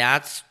 and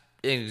that's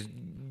a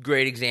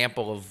great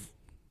example of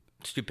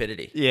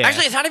stupidity. Yeah.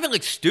 Actually, it's not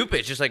even stupid.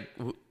 It's just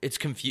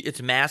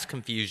it's mass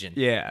confusion.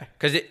 Yeah.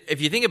 Because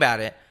if you think about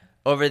it,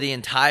 over the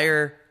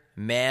entire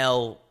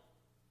male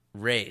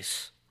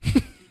race,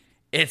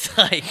 it's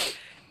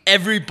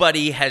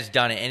everybody has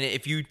done it. And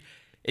if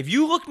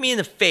you look me in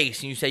the face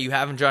and you say you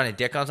haven't drawn a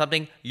dick on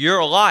something, you're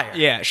a liar.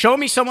 Yeah. Show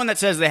me someone that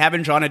says they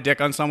haven't drawn a dick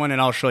on someone,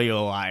 and I'll show you a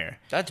liar.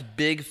 That's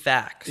big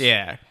facts.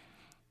 Yeah.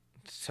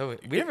 So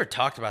we never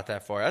talked about that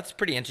before. That's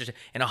pretty interesting.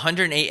 In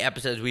 108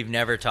 episodes, we've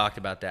never talked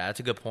about that. That's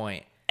a good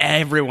point.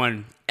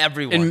 Everyone.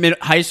 In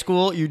high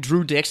school, you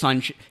drew dicks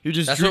on.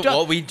 That's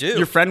what we do.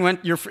 Your friend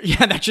went.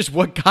 Yeah, that's just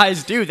what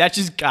guys do. That's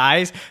just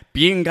guys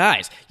being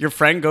guys. Your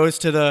friend goes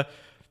to the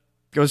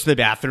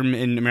bathroom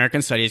in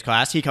American Studies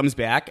class. He comes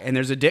back and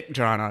there's a dick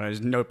drawn on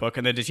his notebook,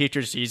 and then the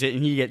teacher sees it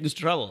and he gets in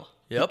trouble.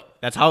 Yep.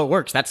 That's how it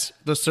works. That's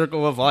the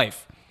circle of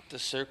life. The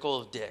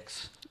circle of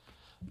dicks.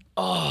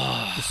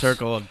 Oh, the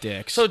circle of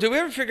dicks. So, did we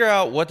ever figure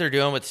out what they're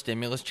doing with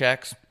stimulus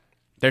checks?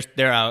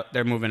 They're out.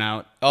 They're moving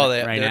out. Oh,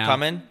 they're now.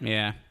 Coming?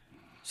 Yeah.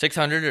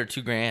 600 or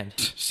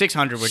 $2,000?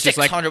 600, which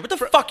 600. What the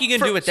fuck are you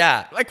gonna do with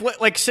that?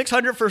 What?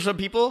 600 for some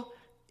people?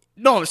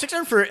 No,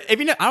 600 for I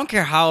don't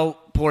care how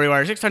poor you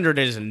are. 600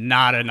 is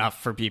not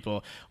enough for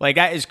people.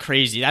 That is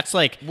crazy. That's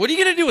what are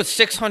you gonna do with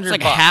 600?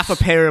 It's half a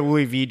pair of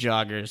Louis V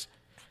joggers.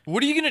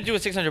 What are you gonna do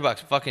with $600?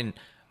 Fucking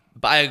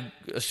buy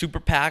a super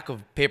pack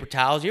of paper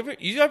towels?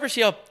 You ever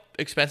see how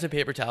expensive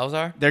paper towels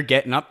are? They're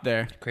getting up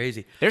there.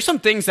 Crazy. There's some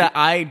things that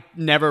I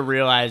never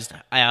realized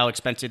how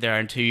expensive they are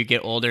until you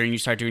get older and you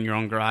start doing your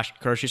own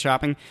grocery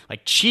shopping.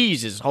 Like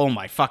cheese is, oh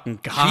my fucking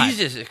God. Cheese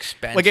is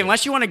expensive. Like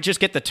unless you want to just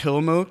get the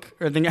Tillamook,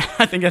 or I think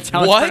that's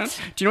how it's pronounced.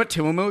 Do you know what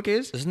Tillamook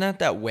is? Isn't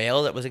that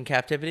whale that was in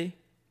captivity?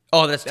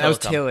 Oh, that was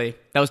Tilly.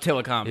 That was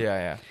Tillicum.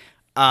 Yeah.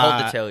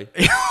 Hold the Tilly.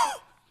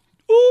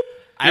 Oop.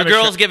 Your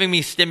girl's giving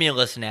me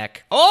stimulus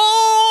neck.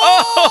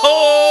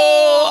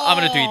 Oh! I'm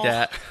gonna tweet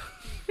that.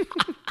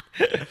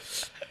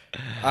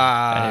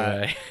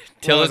 Anyway,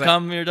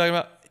 Tillicum you were talking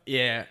about?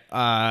 Yeah.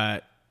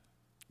 I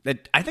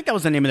think that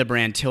was the name of the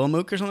brand,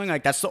 Tillamook or something.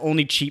 Like that's the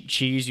only cheap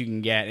cheese you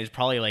can get. It's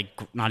probably like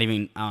not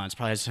even. It's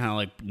probably kind of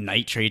like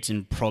nitrates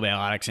and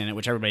probiotics in it,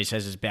 which everybody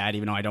says is bad,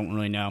 even though I don't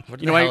really know.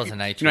 What the hell is a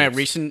nitrate? You know, I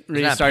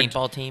recently started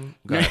paintball team.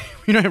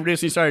 You know, I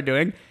recently started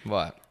doing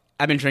what?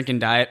 I've been drinking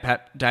Diet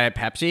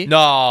Pepsi.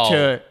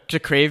 No. To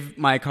crave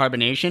my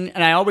carbonation,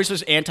 and I always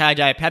was anti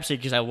Diet Pepsi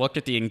because I looked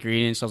at the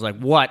ingredients. I was like,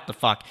 what the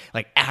fuck?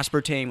 Like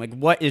aspartame. Like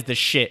what is the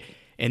shit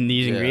in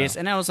these ingredients?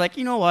 And I was like,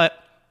 you know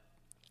what?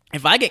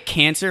 If I get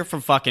cancer from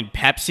fucking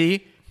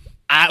Pepsi,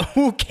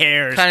 who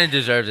cares? Kind of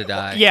deserve to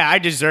die. Yeah, I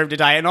deserve to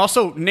die. And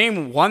also,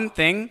 name one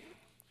thing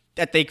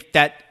that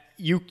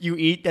you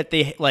eat that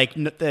they like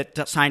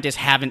that scientists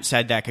haven't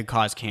said that could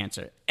cause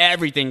cancer.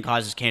 Everything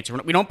causes cancer.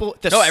 We don't.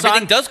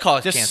 Everything does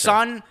cause cancer. The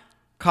sun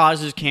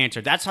causes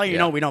cancer. That's how you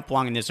know we don't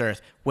belong in this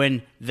earth.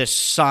 When the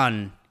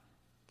sun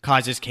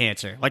causes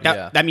cancer, like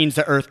that. That means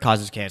the earth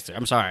causes cancer.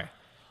 I'm sorry.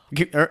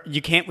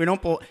 You can't. We don't.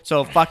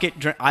 So fuck it.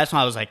 That's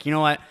why I was like, you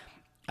know what?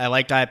 I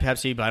like Diet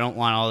Pepsi, but I don't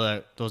want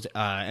all those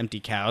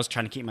empty cows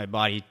trying to keep my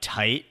body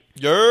tight.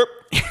 Yerp.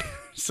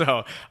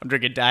 So I'm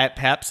drinking Diet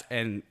Peps,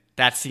 and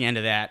that's the end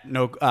of that.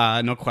 No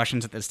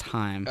questions at this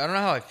time. I don't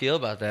know how I feel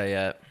about that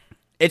yet.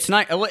 It's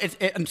not.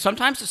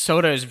 Sometimes the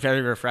soda is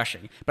very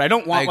refreshing, but I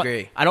don't want. I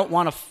agree. I don't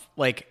want to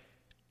like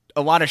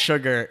a lot of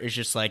sugar. Is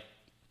just like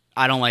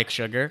I don't like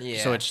sugar,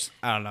 so it's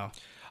I don't know.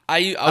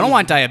 I don't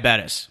want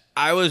diabetes.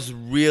 I was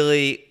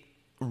really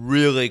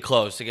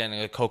close to getting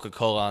a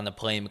Coca-Cola on the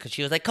plane because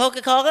she was like,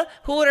 Coca-Cola?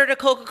 Who ordered a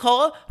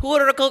Coca-Cola? Who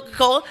ordered a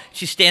Coca-Cola?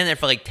 She's standing there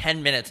for like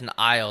 10 minutes in the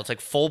aisle. It's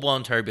like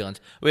full-blown turbulence.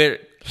 You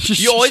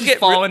always get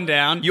falling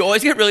down. You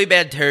always get really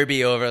bad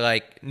turby over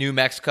like New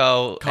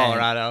Mexico,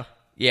 Colorado.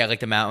 Yeah, like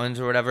the mountains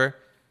or whatever,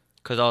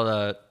 because all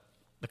the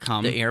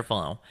cum, the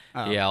airflow.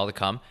 Yeah, all the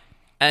cum.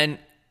 And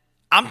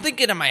I'm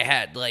thinking in my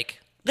head, like,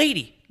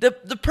 lady, the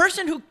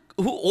person who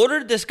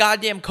ordered this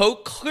goddamn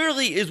Coke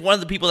clearly is one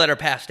of the people that are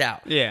passed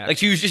out. Yeah, like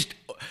she was just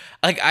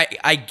like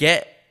I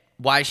get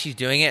why she's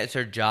doing it. It's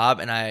her job,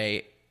 and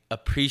I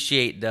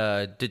appreciate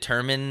the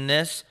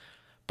determinedness.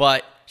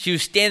 But she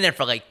was standing there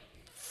for like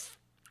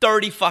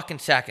 30 fucking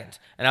seconds,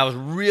 and I was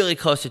really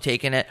close to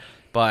taking it.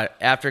 But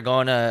after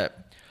going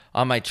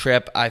on my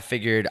trip, I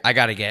figured I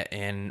got to get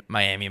in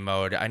Miami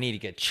mode. I need to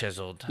get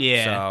chiseled.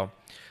 Yeah.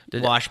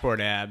 So washboard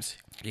abs.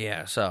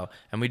 Yeah. So,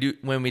 and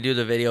when we do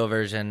the video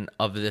version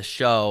of this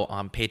show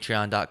on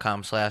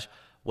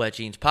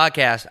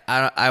patreon.com/wetjeanspodcast,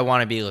 I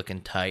want to be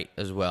looking tight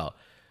as well.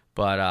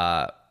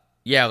 But,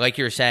 yeah, like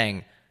you were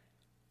saying,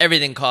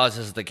 everything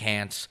causes the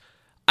cants.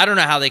 I don't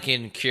know how they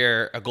can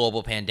cure a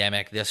global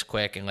pandemic this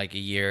quick in like a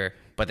year,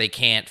 but they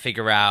can't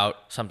figure out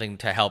something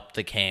to help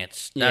the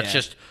cants. That's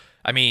just...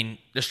 I mean,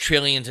 there's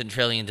trillions and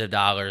trillions of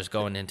dollars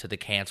going into the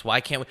cants.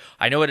 Why can't we?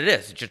 I know what it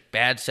is. It's just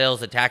bad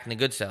sales attacking the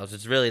good sales.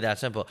 It's really that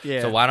simple.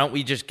 Yeah. So why don't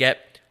we just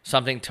get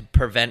something to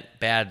prevent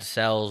bad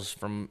sales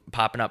from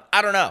popping up?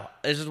 I don't know.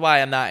 This is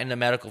why I'm not in the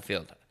medical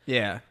field.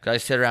 Yeah. Because I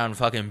sit around and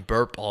fucking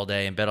burp all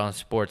day and bet on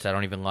sports I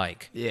don't even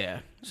like. Yeah.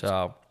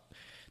 So.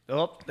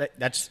 Well,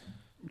 we're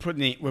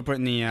putting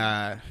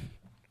the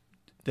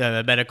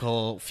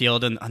medical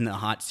field on the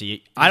hot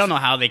seat. I don't know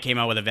how they came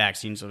out with a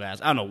vaccine so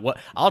fast. I don't know what.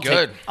 I'll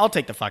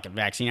take the fucking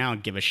vaccine. I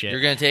don't give a shit. You're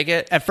gonna take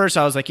it? At first,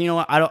 I was like, you know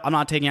what? I'm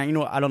not taking it. You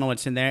know what? I don't know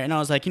what's in there. And I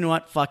was like, you know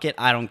what? Fuck it.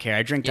 I don't care.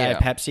 I drink Diet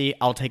Pepsi.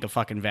 I'll take a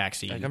fucking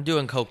vaccine. Like I'm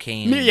doing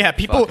cocaine. Yeah.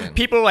 People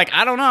are like,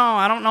 I don't know.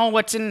 I don't know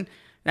what's in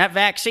that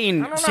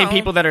vaccine. Same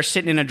people that are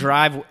sitting in a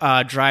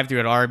drive-through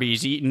at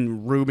Arby's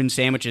eating Reuben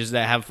sandwiches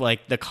that have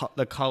like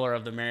the color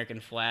of the American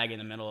flag in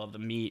the middle of the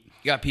meat.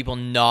 You got people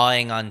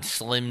gnawing on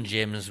Slim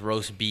Jim's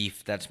roast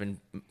beef that's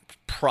been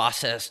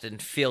processed and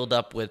filled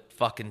up with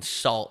fucking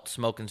salt,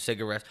 smoking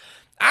cigarettes.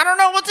 I don't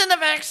know what's in the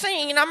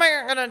vaccine. I'm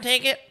not gonna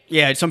take it.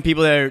 Yeah, some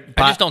people that are...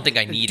 I just don't think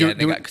I need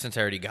it. Since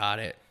I already got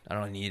it, I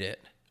don't need it.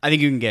 I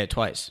think you can get it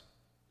twice.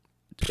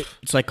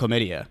 It's like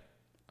chlamydia.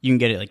 You can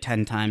get it like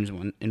 10 times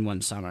in one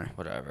summer.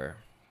 Whatever.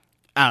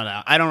 I don't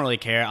know. I don't really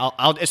care.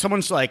 If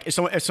someone's like,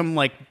 if some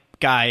like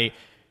guy,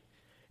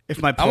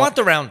 I want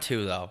the round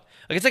 2 though.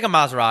 Like it's like a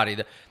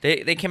Maserati.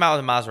 They came out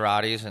with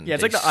Maseratis and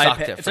it's like the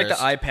iPad. It's like the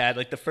iPad.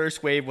 Like the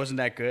first wave wasn't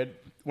that good.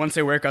 Once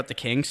they work out the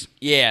kinks.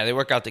 Yeah, they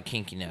work out the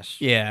kinkiness.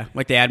 Yeah,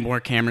 like they add more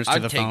cameras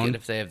to the phone. I'd take it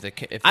if they have the.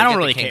 I don't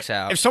really kinks care.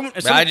 out.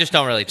 I just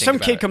don't really think some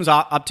about kid it. comes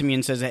up to me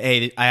and says,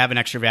 "Hey, I have an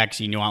extra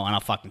vaccine. You want one? I'll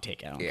fucking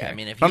take it." I don't care. I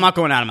mean, but I'm not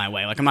going out of my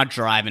way. Like I'm not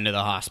driving to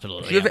the hospital.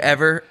 If you've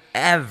ever,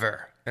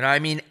 and and I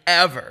mean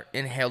ever,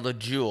 inhaled a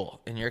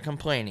jewel and you're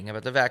complaining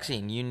about the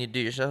vaccine, you need to do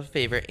yourself a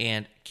favor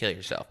and kill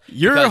yourself.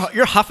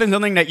 You're huffing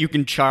something that you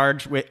can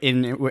charge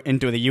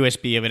into the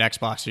USB of an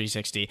Xbox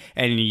 360,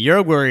 and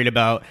you're worried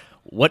about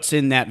what's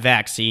in that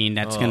vaccine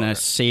that's going to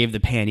save the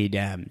panty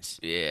dems.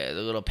 Yeah,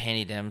 the little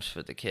panty dems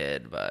for the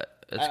kid,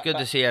 but it's good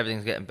to see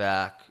everything's getting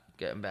back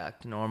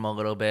to normal a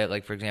little bit.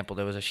 Like, for example,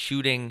 there was a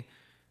shooting.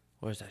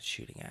 Where's that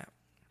shooting at?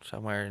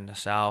 Somewhere in the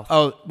South.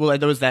 Oh, well,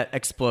 there was that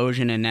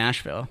explosion in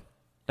Nashville.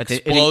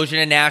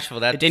 In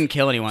Nashville. It didn't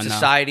kill anyone,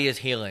 Society is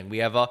healing. We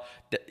have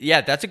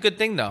yeah, that's a good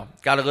thing, though.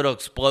 Got a little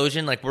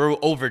explosion. Like, we're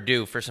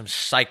overdue for some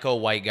psycho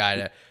white guy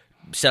to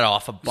set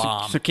off a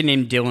bomb. Some kid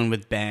named Dylan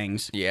with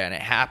bangs. Yeah, and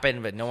it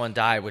happened, but no one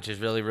died, which is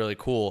really, really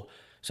cool.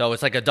 So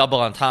it's like a double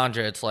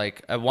entendre. It's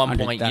like, at one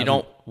point, you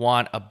don't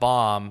want a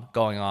bomb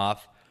going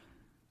off,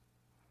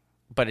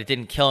 but it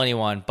didn't kill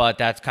anyone. But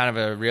that's kind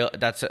of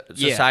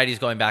society's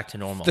going back to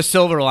normal. The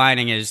silver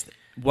lining is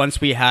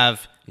once we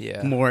have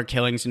more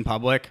killings in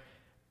public,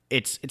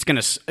 it's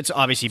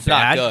obviously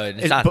bad. Not good.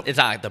 It's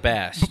not the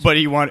best. But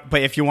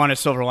if you want a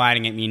silver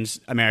lining, it means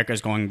America's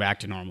going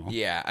back to normal.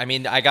 Yeah, I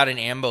mean, I got an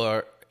Amber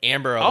Alert I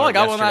got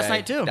yesterday. one last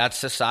night too. That's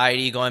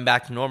society going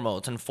back to normal.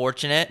 It's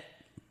unfortunate.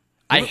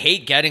 I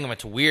hate getting them.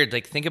 It's weird.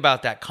 Like, think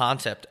about that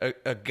concept.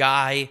 A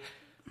guy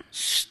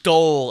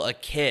stole a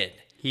kid.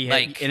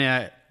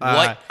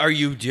 What are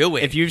you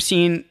doing? If you've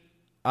seen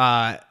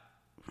a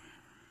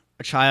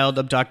child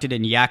abducted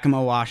in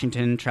Yakima,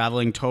 Washington,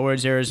 traveling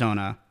towards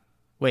Arizona.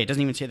 Wait, it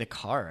doesn't even say the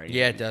car. Right?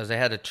 Yeah, it does. They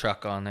had a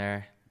truck on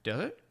there. Does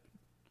it?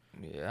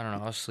 Yeah, I don't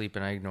know. I was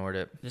sleeping. I ignored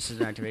it. This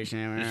is an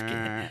activation.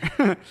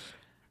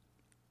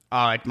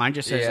 Mine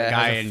just says a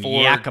guy in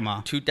Ford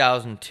Yakima.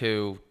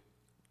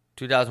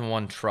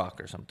 2001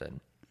 truck or something.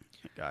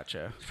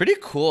 Gotcha. It's pretty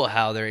cool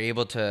how they're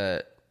able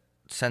to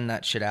send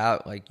that shit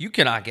out. Like, you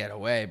cannot get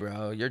away,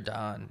 bro. You're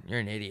done. You're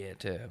an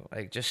idiot, too.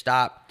 Like, just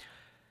stop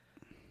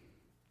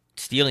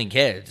stealing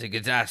kids. Like,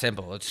 it's that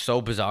simple. It's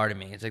so bizarre to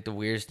me. It's like the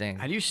weirdest thing.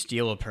 How do you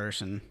steal a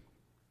person?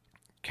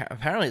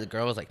 Apparently, the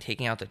girl was like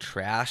taking out the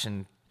trash,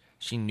 and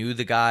she knew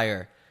the guy.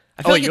 Or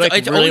I feel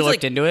it's really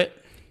looked into it.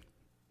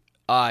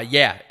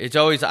 Yeah, it's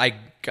always I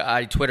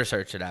Twitter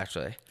searched it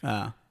actually.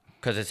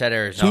 Because it said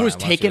Arizona. Someone was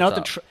taking out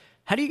the.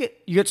 How do you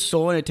get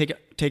stolen and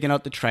taking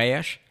out the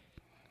trash?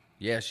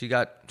 Yeah, she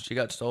got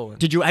stolen.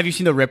 Have you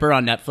seen The Ripper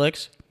on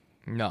Netflix?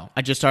 No.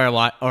 I just started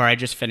I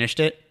just finished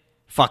it.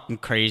 Fucking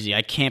crazy.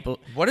 I can't believe.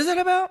 What is it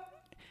about?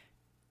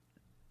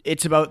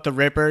 It's about the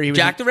Ripper.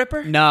 Jack the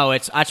Ripper? No,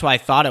 that's what I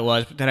thought it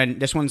was. But then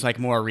this one's like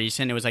more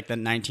recent. It was like the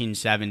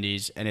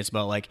 1970s, and it's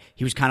about like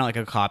he was kind of like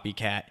a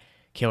copycat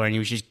killer, and he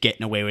was just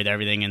getting away with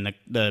everything. And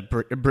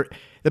the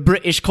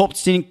British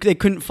cops they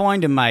couldn't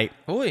find him, mate.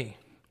 Oy.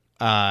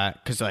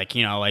 Because like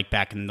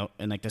back in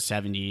like the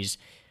 70s,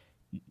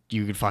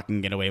 you could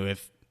fucking get away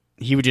with.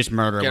 He would just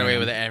murder. Get away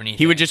with anything.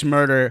 He would just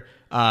murder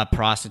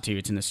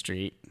prostitutes in the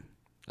street.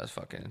 That's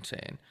fucking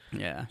insane.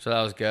 Yeah. So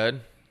that was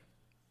good.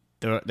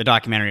 The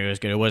documentary was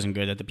good. It wasn't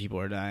good that the people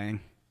were dying.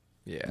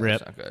 Yeah, rip.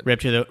 That's not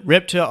good.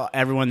 Rip to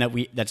everyone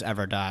that's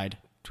ever died.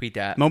 Tweet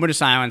that. Moment of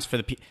silence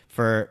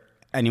for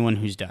anyone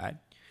who's died.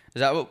 Is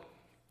that what?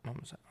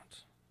 Moment of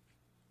silence.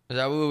 Is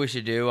that what we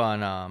should do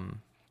on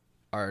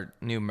our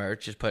new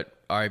merch? Just put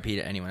R.I.P.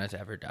 to anyone that's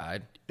ever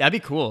died. That'd be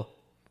cool.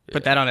 Yeah.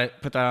 Put that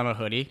on a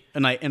hoodie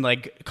in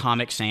like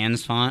Comic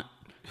Sans font.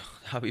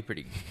 That'd be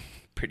pretty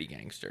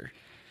gangster.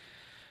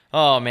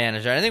 Oh man,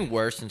 is there anything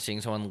worse than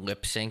seeing someone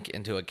lip sync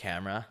into a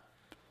camera?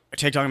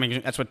 TikTok,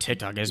 that's what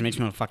TikTok is. It makes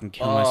me want to fucking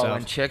kill myself. Oh,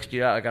 when chicks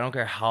do that, like, I don't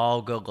care how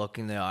good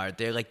looking they are.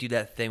 They like do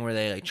that thing where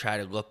they like try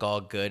to look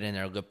all good and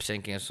they're lip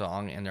syncing a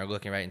song and they're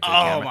looking right into the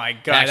camera. Oh my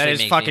god, that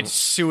is fucking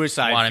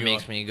suicide. It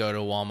makes me go to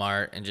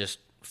Walmart and just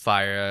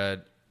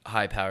fire a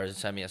high powers and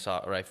send me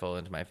assault rifle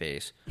into my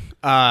face.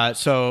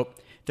 So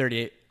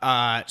 38.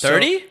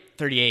 30?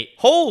 38.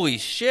 Holy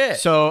shit.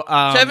 So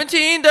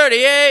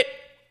 1738.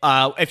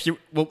 If you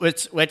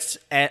let's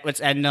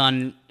end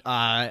on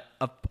a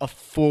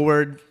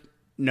forward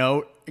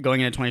note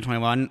going into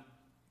 2021.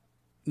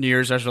 New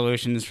Year's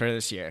resolutions for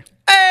this year.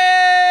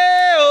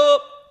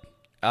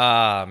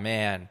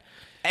 Man,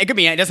 it could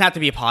be. It doesn't have to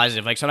be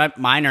positive. Like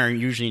mine are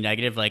usually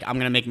negative. Like I'm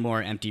gonna make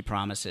more empty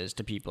promises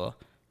to people.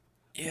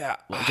 Yeah,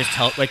 just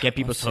get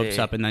people's hopes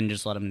up and then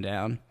just let them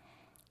down.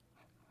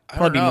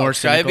 Probably be more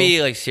cynical. Should I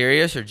be like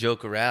serious or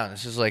joke around?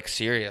 This is like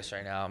serious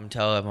right now. I'm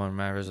telling everyone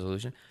my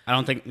resolution. I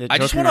don't think I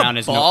just want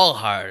to ball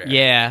harder.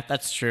 Yeah,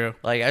 that's true.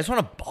 Like I just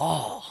want to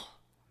ball.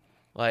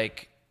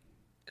 Like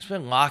it's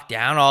been locked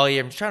down all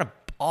year. I'm just trying to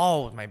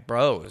ball with my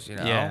bros.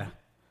 Yeah.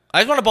 I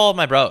just want to ball with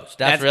my bros.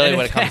 That's really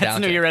what it comes down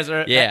to. New Year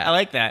resolution. Yeah, I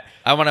like that.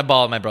 I want to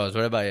ball with my bros.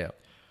 What about you?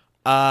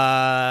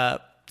 I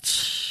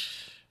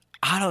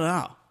don't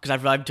know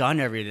because I've done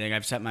everything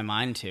I've set my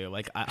mind to.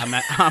 Like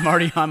I'm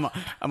already on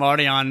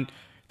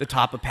the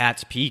top of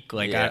Pat's Peak.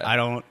 Like I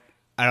don't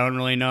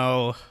really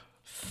know.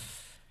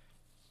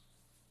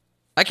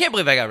 I can't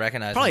believe I got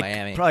recognized in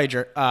Miami. Probably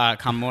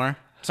come more.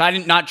 So I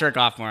did not jerk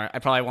off more. I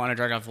probably want to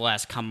jerk off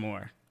less. Come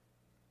more.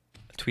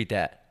 Tweet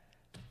that.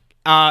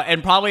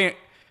 And probably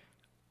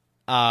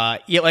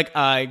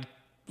lie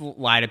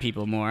to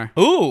people more.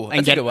 Ooh,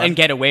 that's a good one. And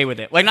get away with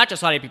it. Like, not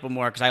just lie to people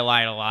more because I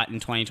lied a lot in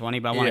 2020,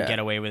 but I want to get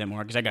away with it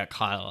more because I got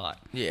caught a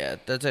lot. Yeah,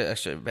 that's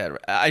actually bad.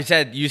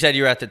 You said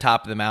you were at the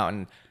top of the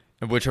mountain,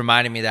 which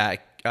reminded me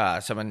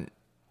that someone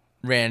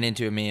ran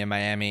into me in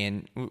Miami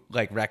and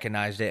like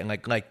recognized it and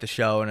like the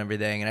show and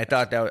everything. And I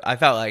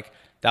felt like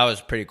that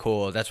was pretty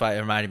cool. That's why it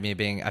reminded me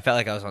of I felt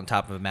like I was on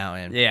top of a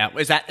mountain. Yeah,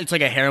 it's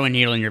like a heroin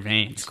needle in your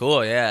veins. It's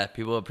cool. Yeah,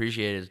 people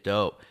appreciate it. It's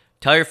dope.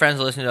 Tell your friends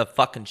to listen to the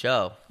fucking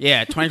show.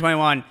 Yeah,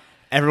 2021.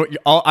 I'm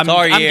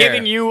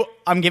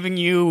giving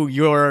you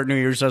your New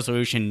Year's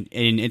resolution,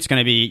 and it's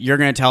gonna be you're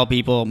gonna tell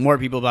more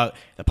people about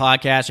the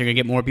podcast. You're gonna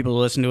get more people to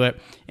listen to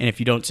it, and if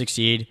you don't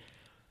succeed,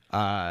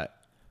 I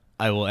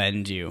will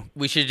end you.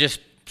 We should just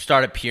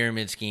start a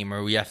pyramid scheme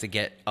where we have to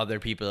get other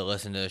people to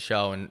listen to the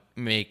show and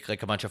make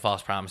like a bunch of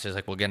false promises,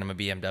 like we'll get them a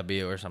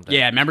BMW or something.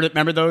 Yeah,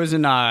 remember those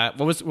in what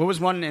was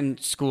one in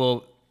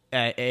school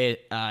at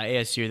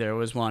ASU? There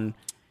was one.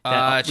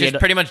 It's just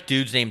pretty much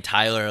dudes named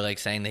Tyler like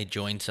saying they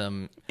joined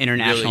some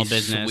international really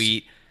business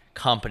sweet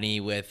company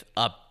with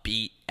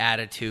upbeat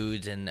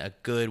attitudes and a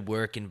good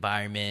work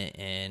environment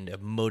and a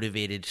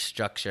motivated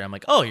structure. I'm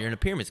like, oh, you're in a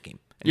pyramid scheme.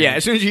 And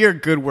as soon as you hear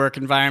good work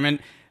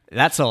environment,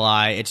 that's a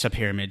lie. It's a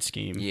pyramid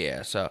scheme.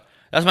 Yeah, so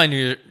that's my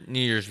New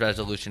Year's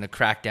resolution, to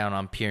crack down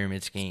on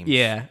pyramid schemes.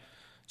 Yeah.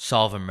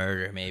 Solve a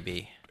murder,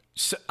 maybe.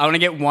 So I want to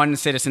get one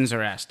citizen's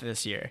arrest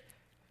this year.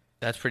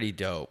 That's pretty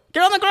dope.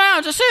 Get on the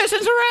ground. It's a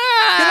citizen's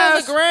arrest. Get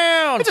on the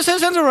ground. It's a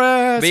citizen's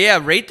arrest. But yeah,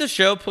 rate the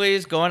show,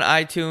 please. Go on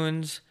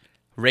iTunes.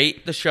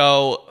 Rate the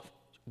show.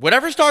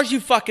 Whatever stars you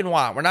fucking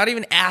want. We're not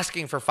even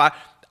asking for 5.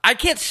 I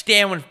can't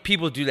stand when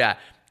people do that.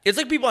 It's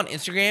like people on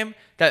Instagram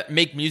that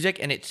make music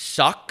and it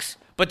sucks,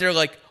 but they're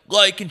like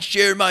and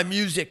share my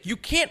music. You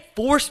can't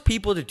force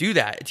people to do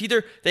that. It's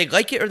either they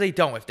like it or they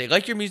don't. If they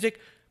like your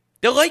music,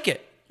 they'll like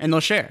it. And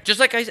they'll share. Just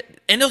like I said,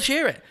 and they'll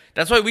share it.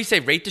 That's why we say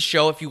rate the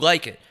show if you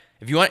like it.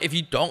 If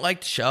you don't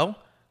like the show,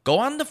 go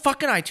on the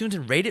fucking iTunes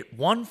and rate it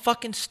 1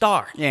 fucking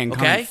star. Yeah, and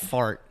okay?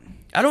 Fart.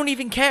 I don't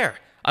even care.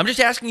 I'm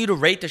just asking you to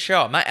rate the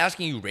show. I'm not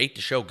asking you to rate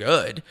the show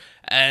good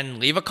and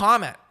leave a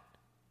comment.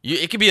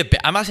 It could be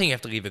I'm not saying you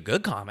have to leave a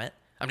good comment.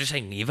 I'm just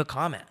saying leave a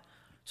comment.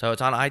 So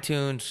it's on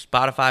iTunes,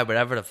 Spotify,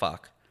 whatever the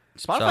fuck.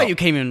 Spotify, you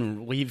can't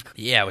even leave.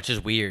 Yeah, which is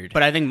weird.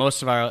 But I think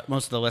most of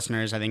the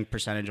listeners, I think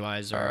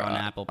percentage-wise, are on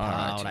Apple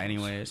Pod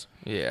anyways.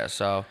 Yeah,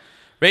 so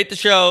rate the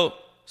show.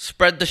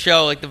 Spread the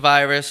show like the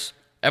virus.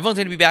 Everyone's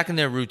going to be back in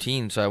their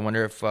routine, so I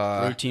wonder if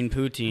routine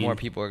poutine more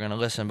people are going to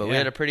listen. But we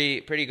had a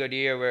pretty good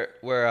year.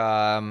 We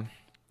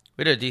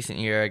had a decent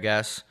year, I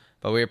guess.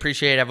 But we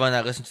appreciate everyone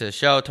that listened to the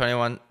show.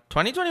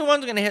 2021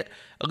 is going to hit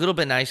a little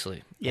bit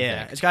nicely.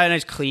 Yeah, it's got a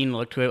nice clean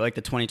look to it, like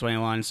the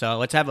 2021. So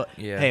let's have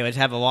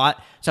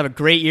a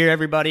great year,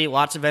 everybody.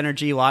 Lots of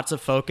energy, lots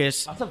of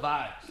focus, lots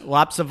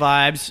of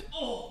vibes.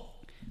 Oh.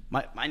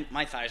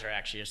 My thighs are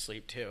actually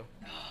asleep too.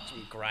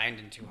 I'm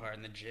grinding too hard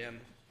in the gym.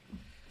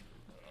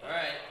 All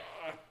right.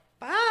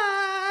 Bye.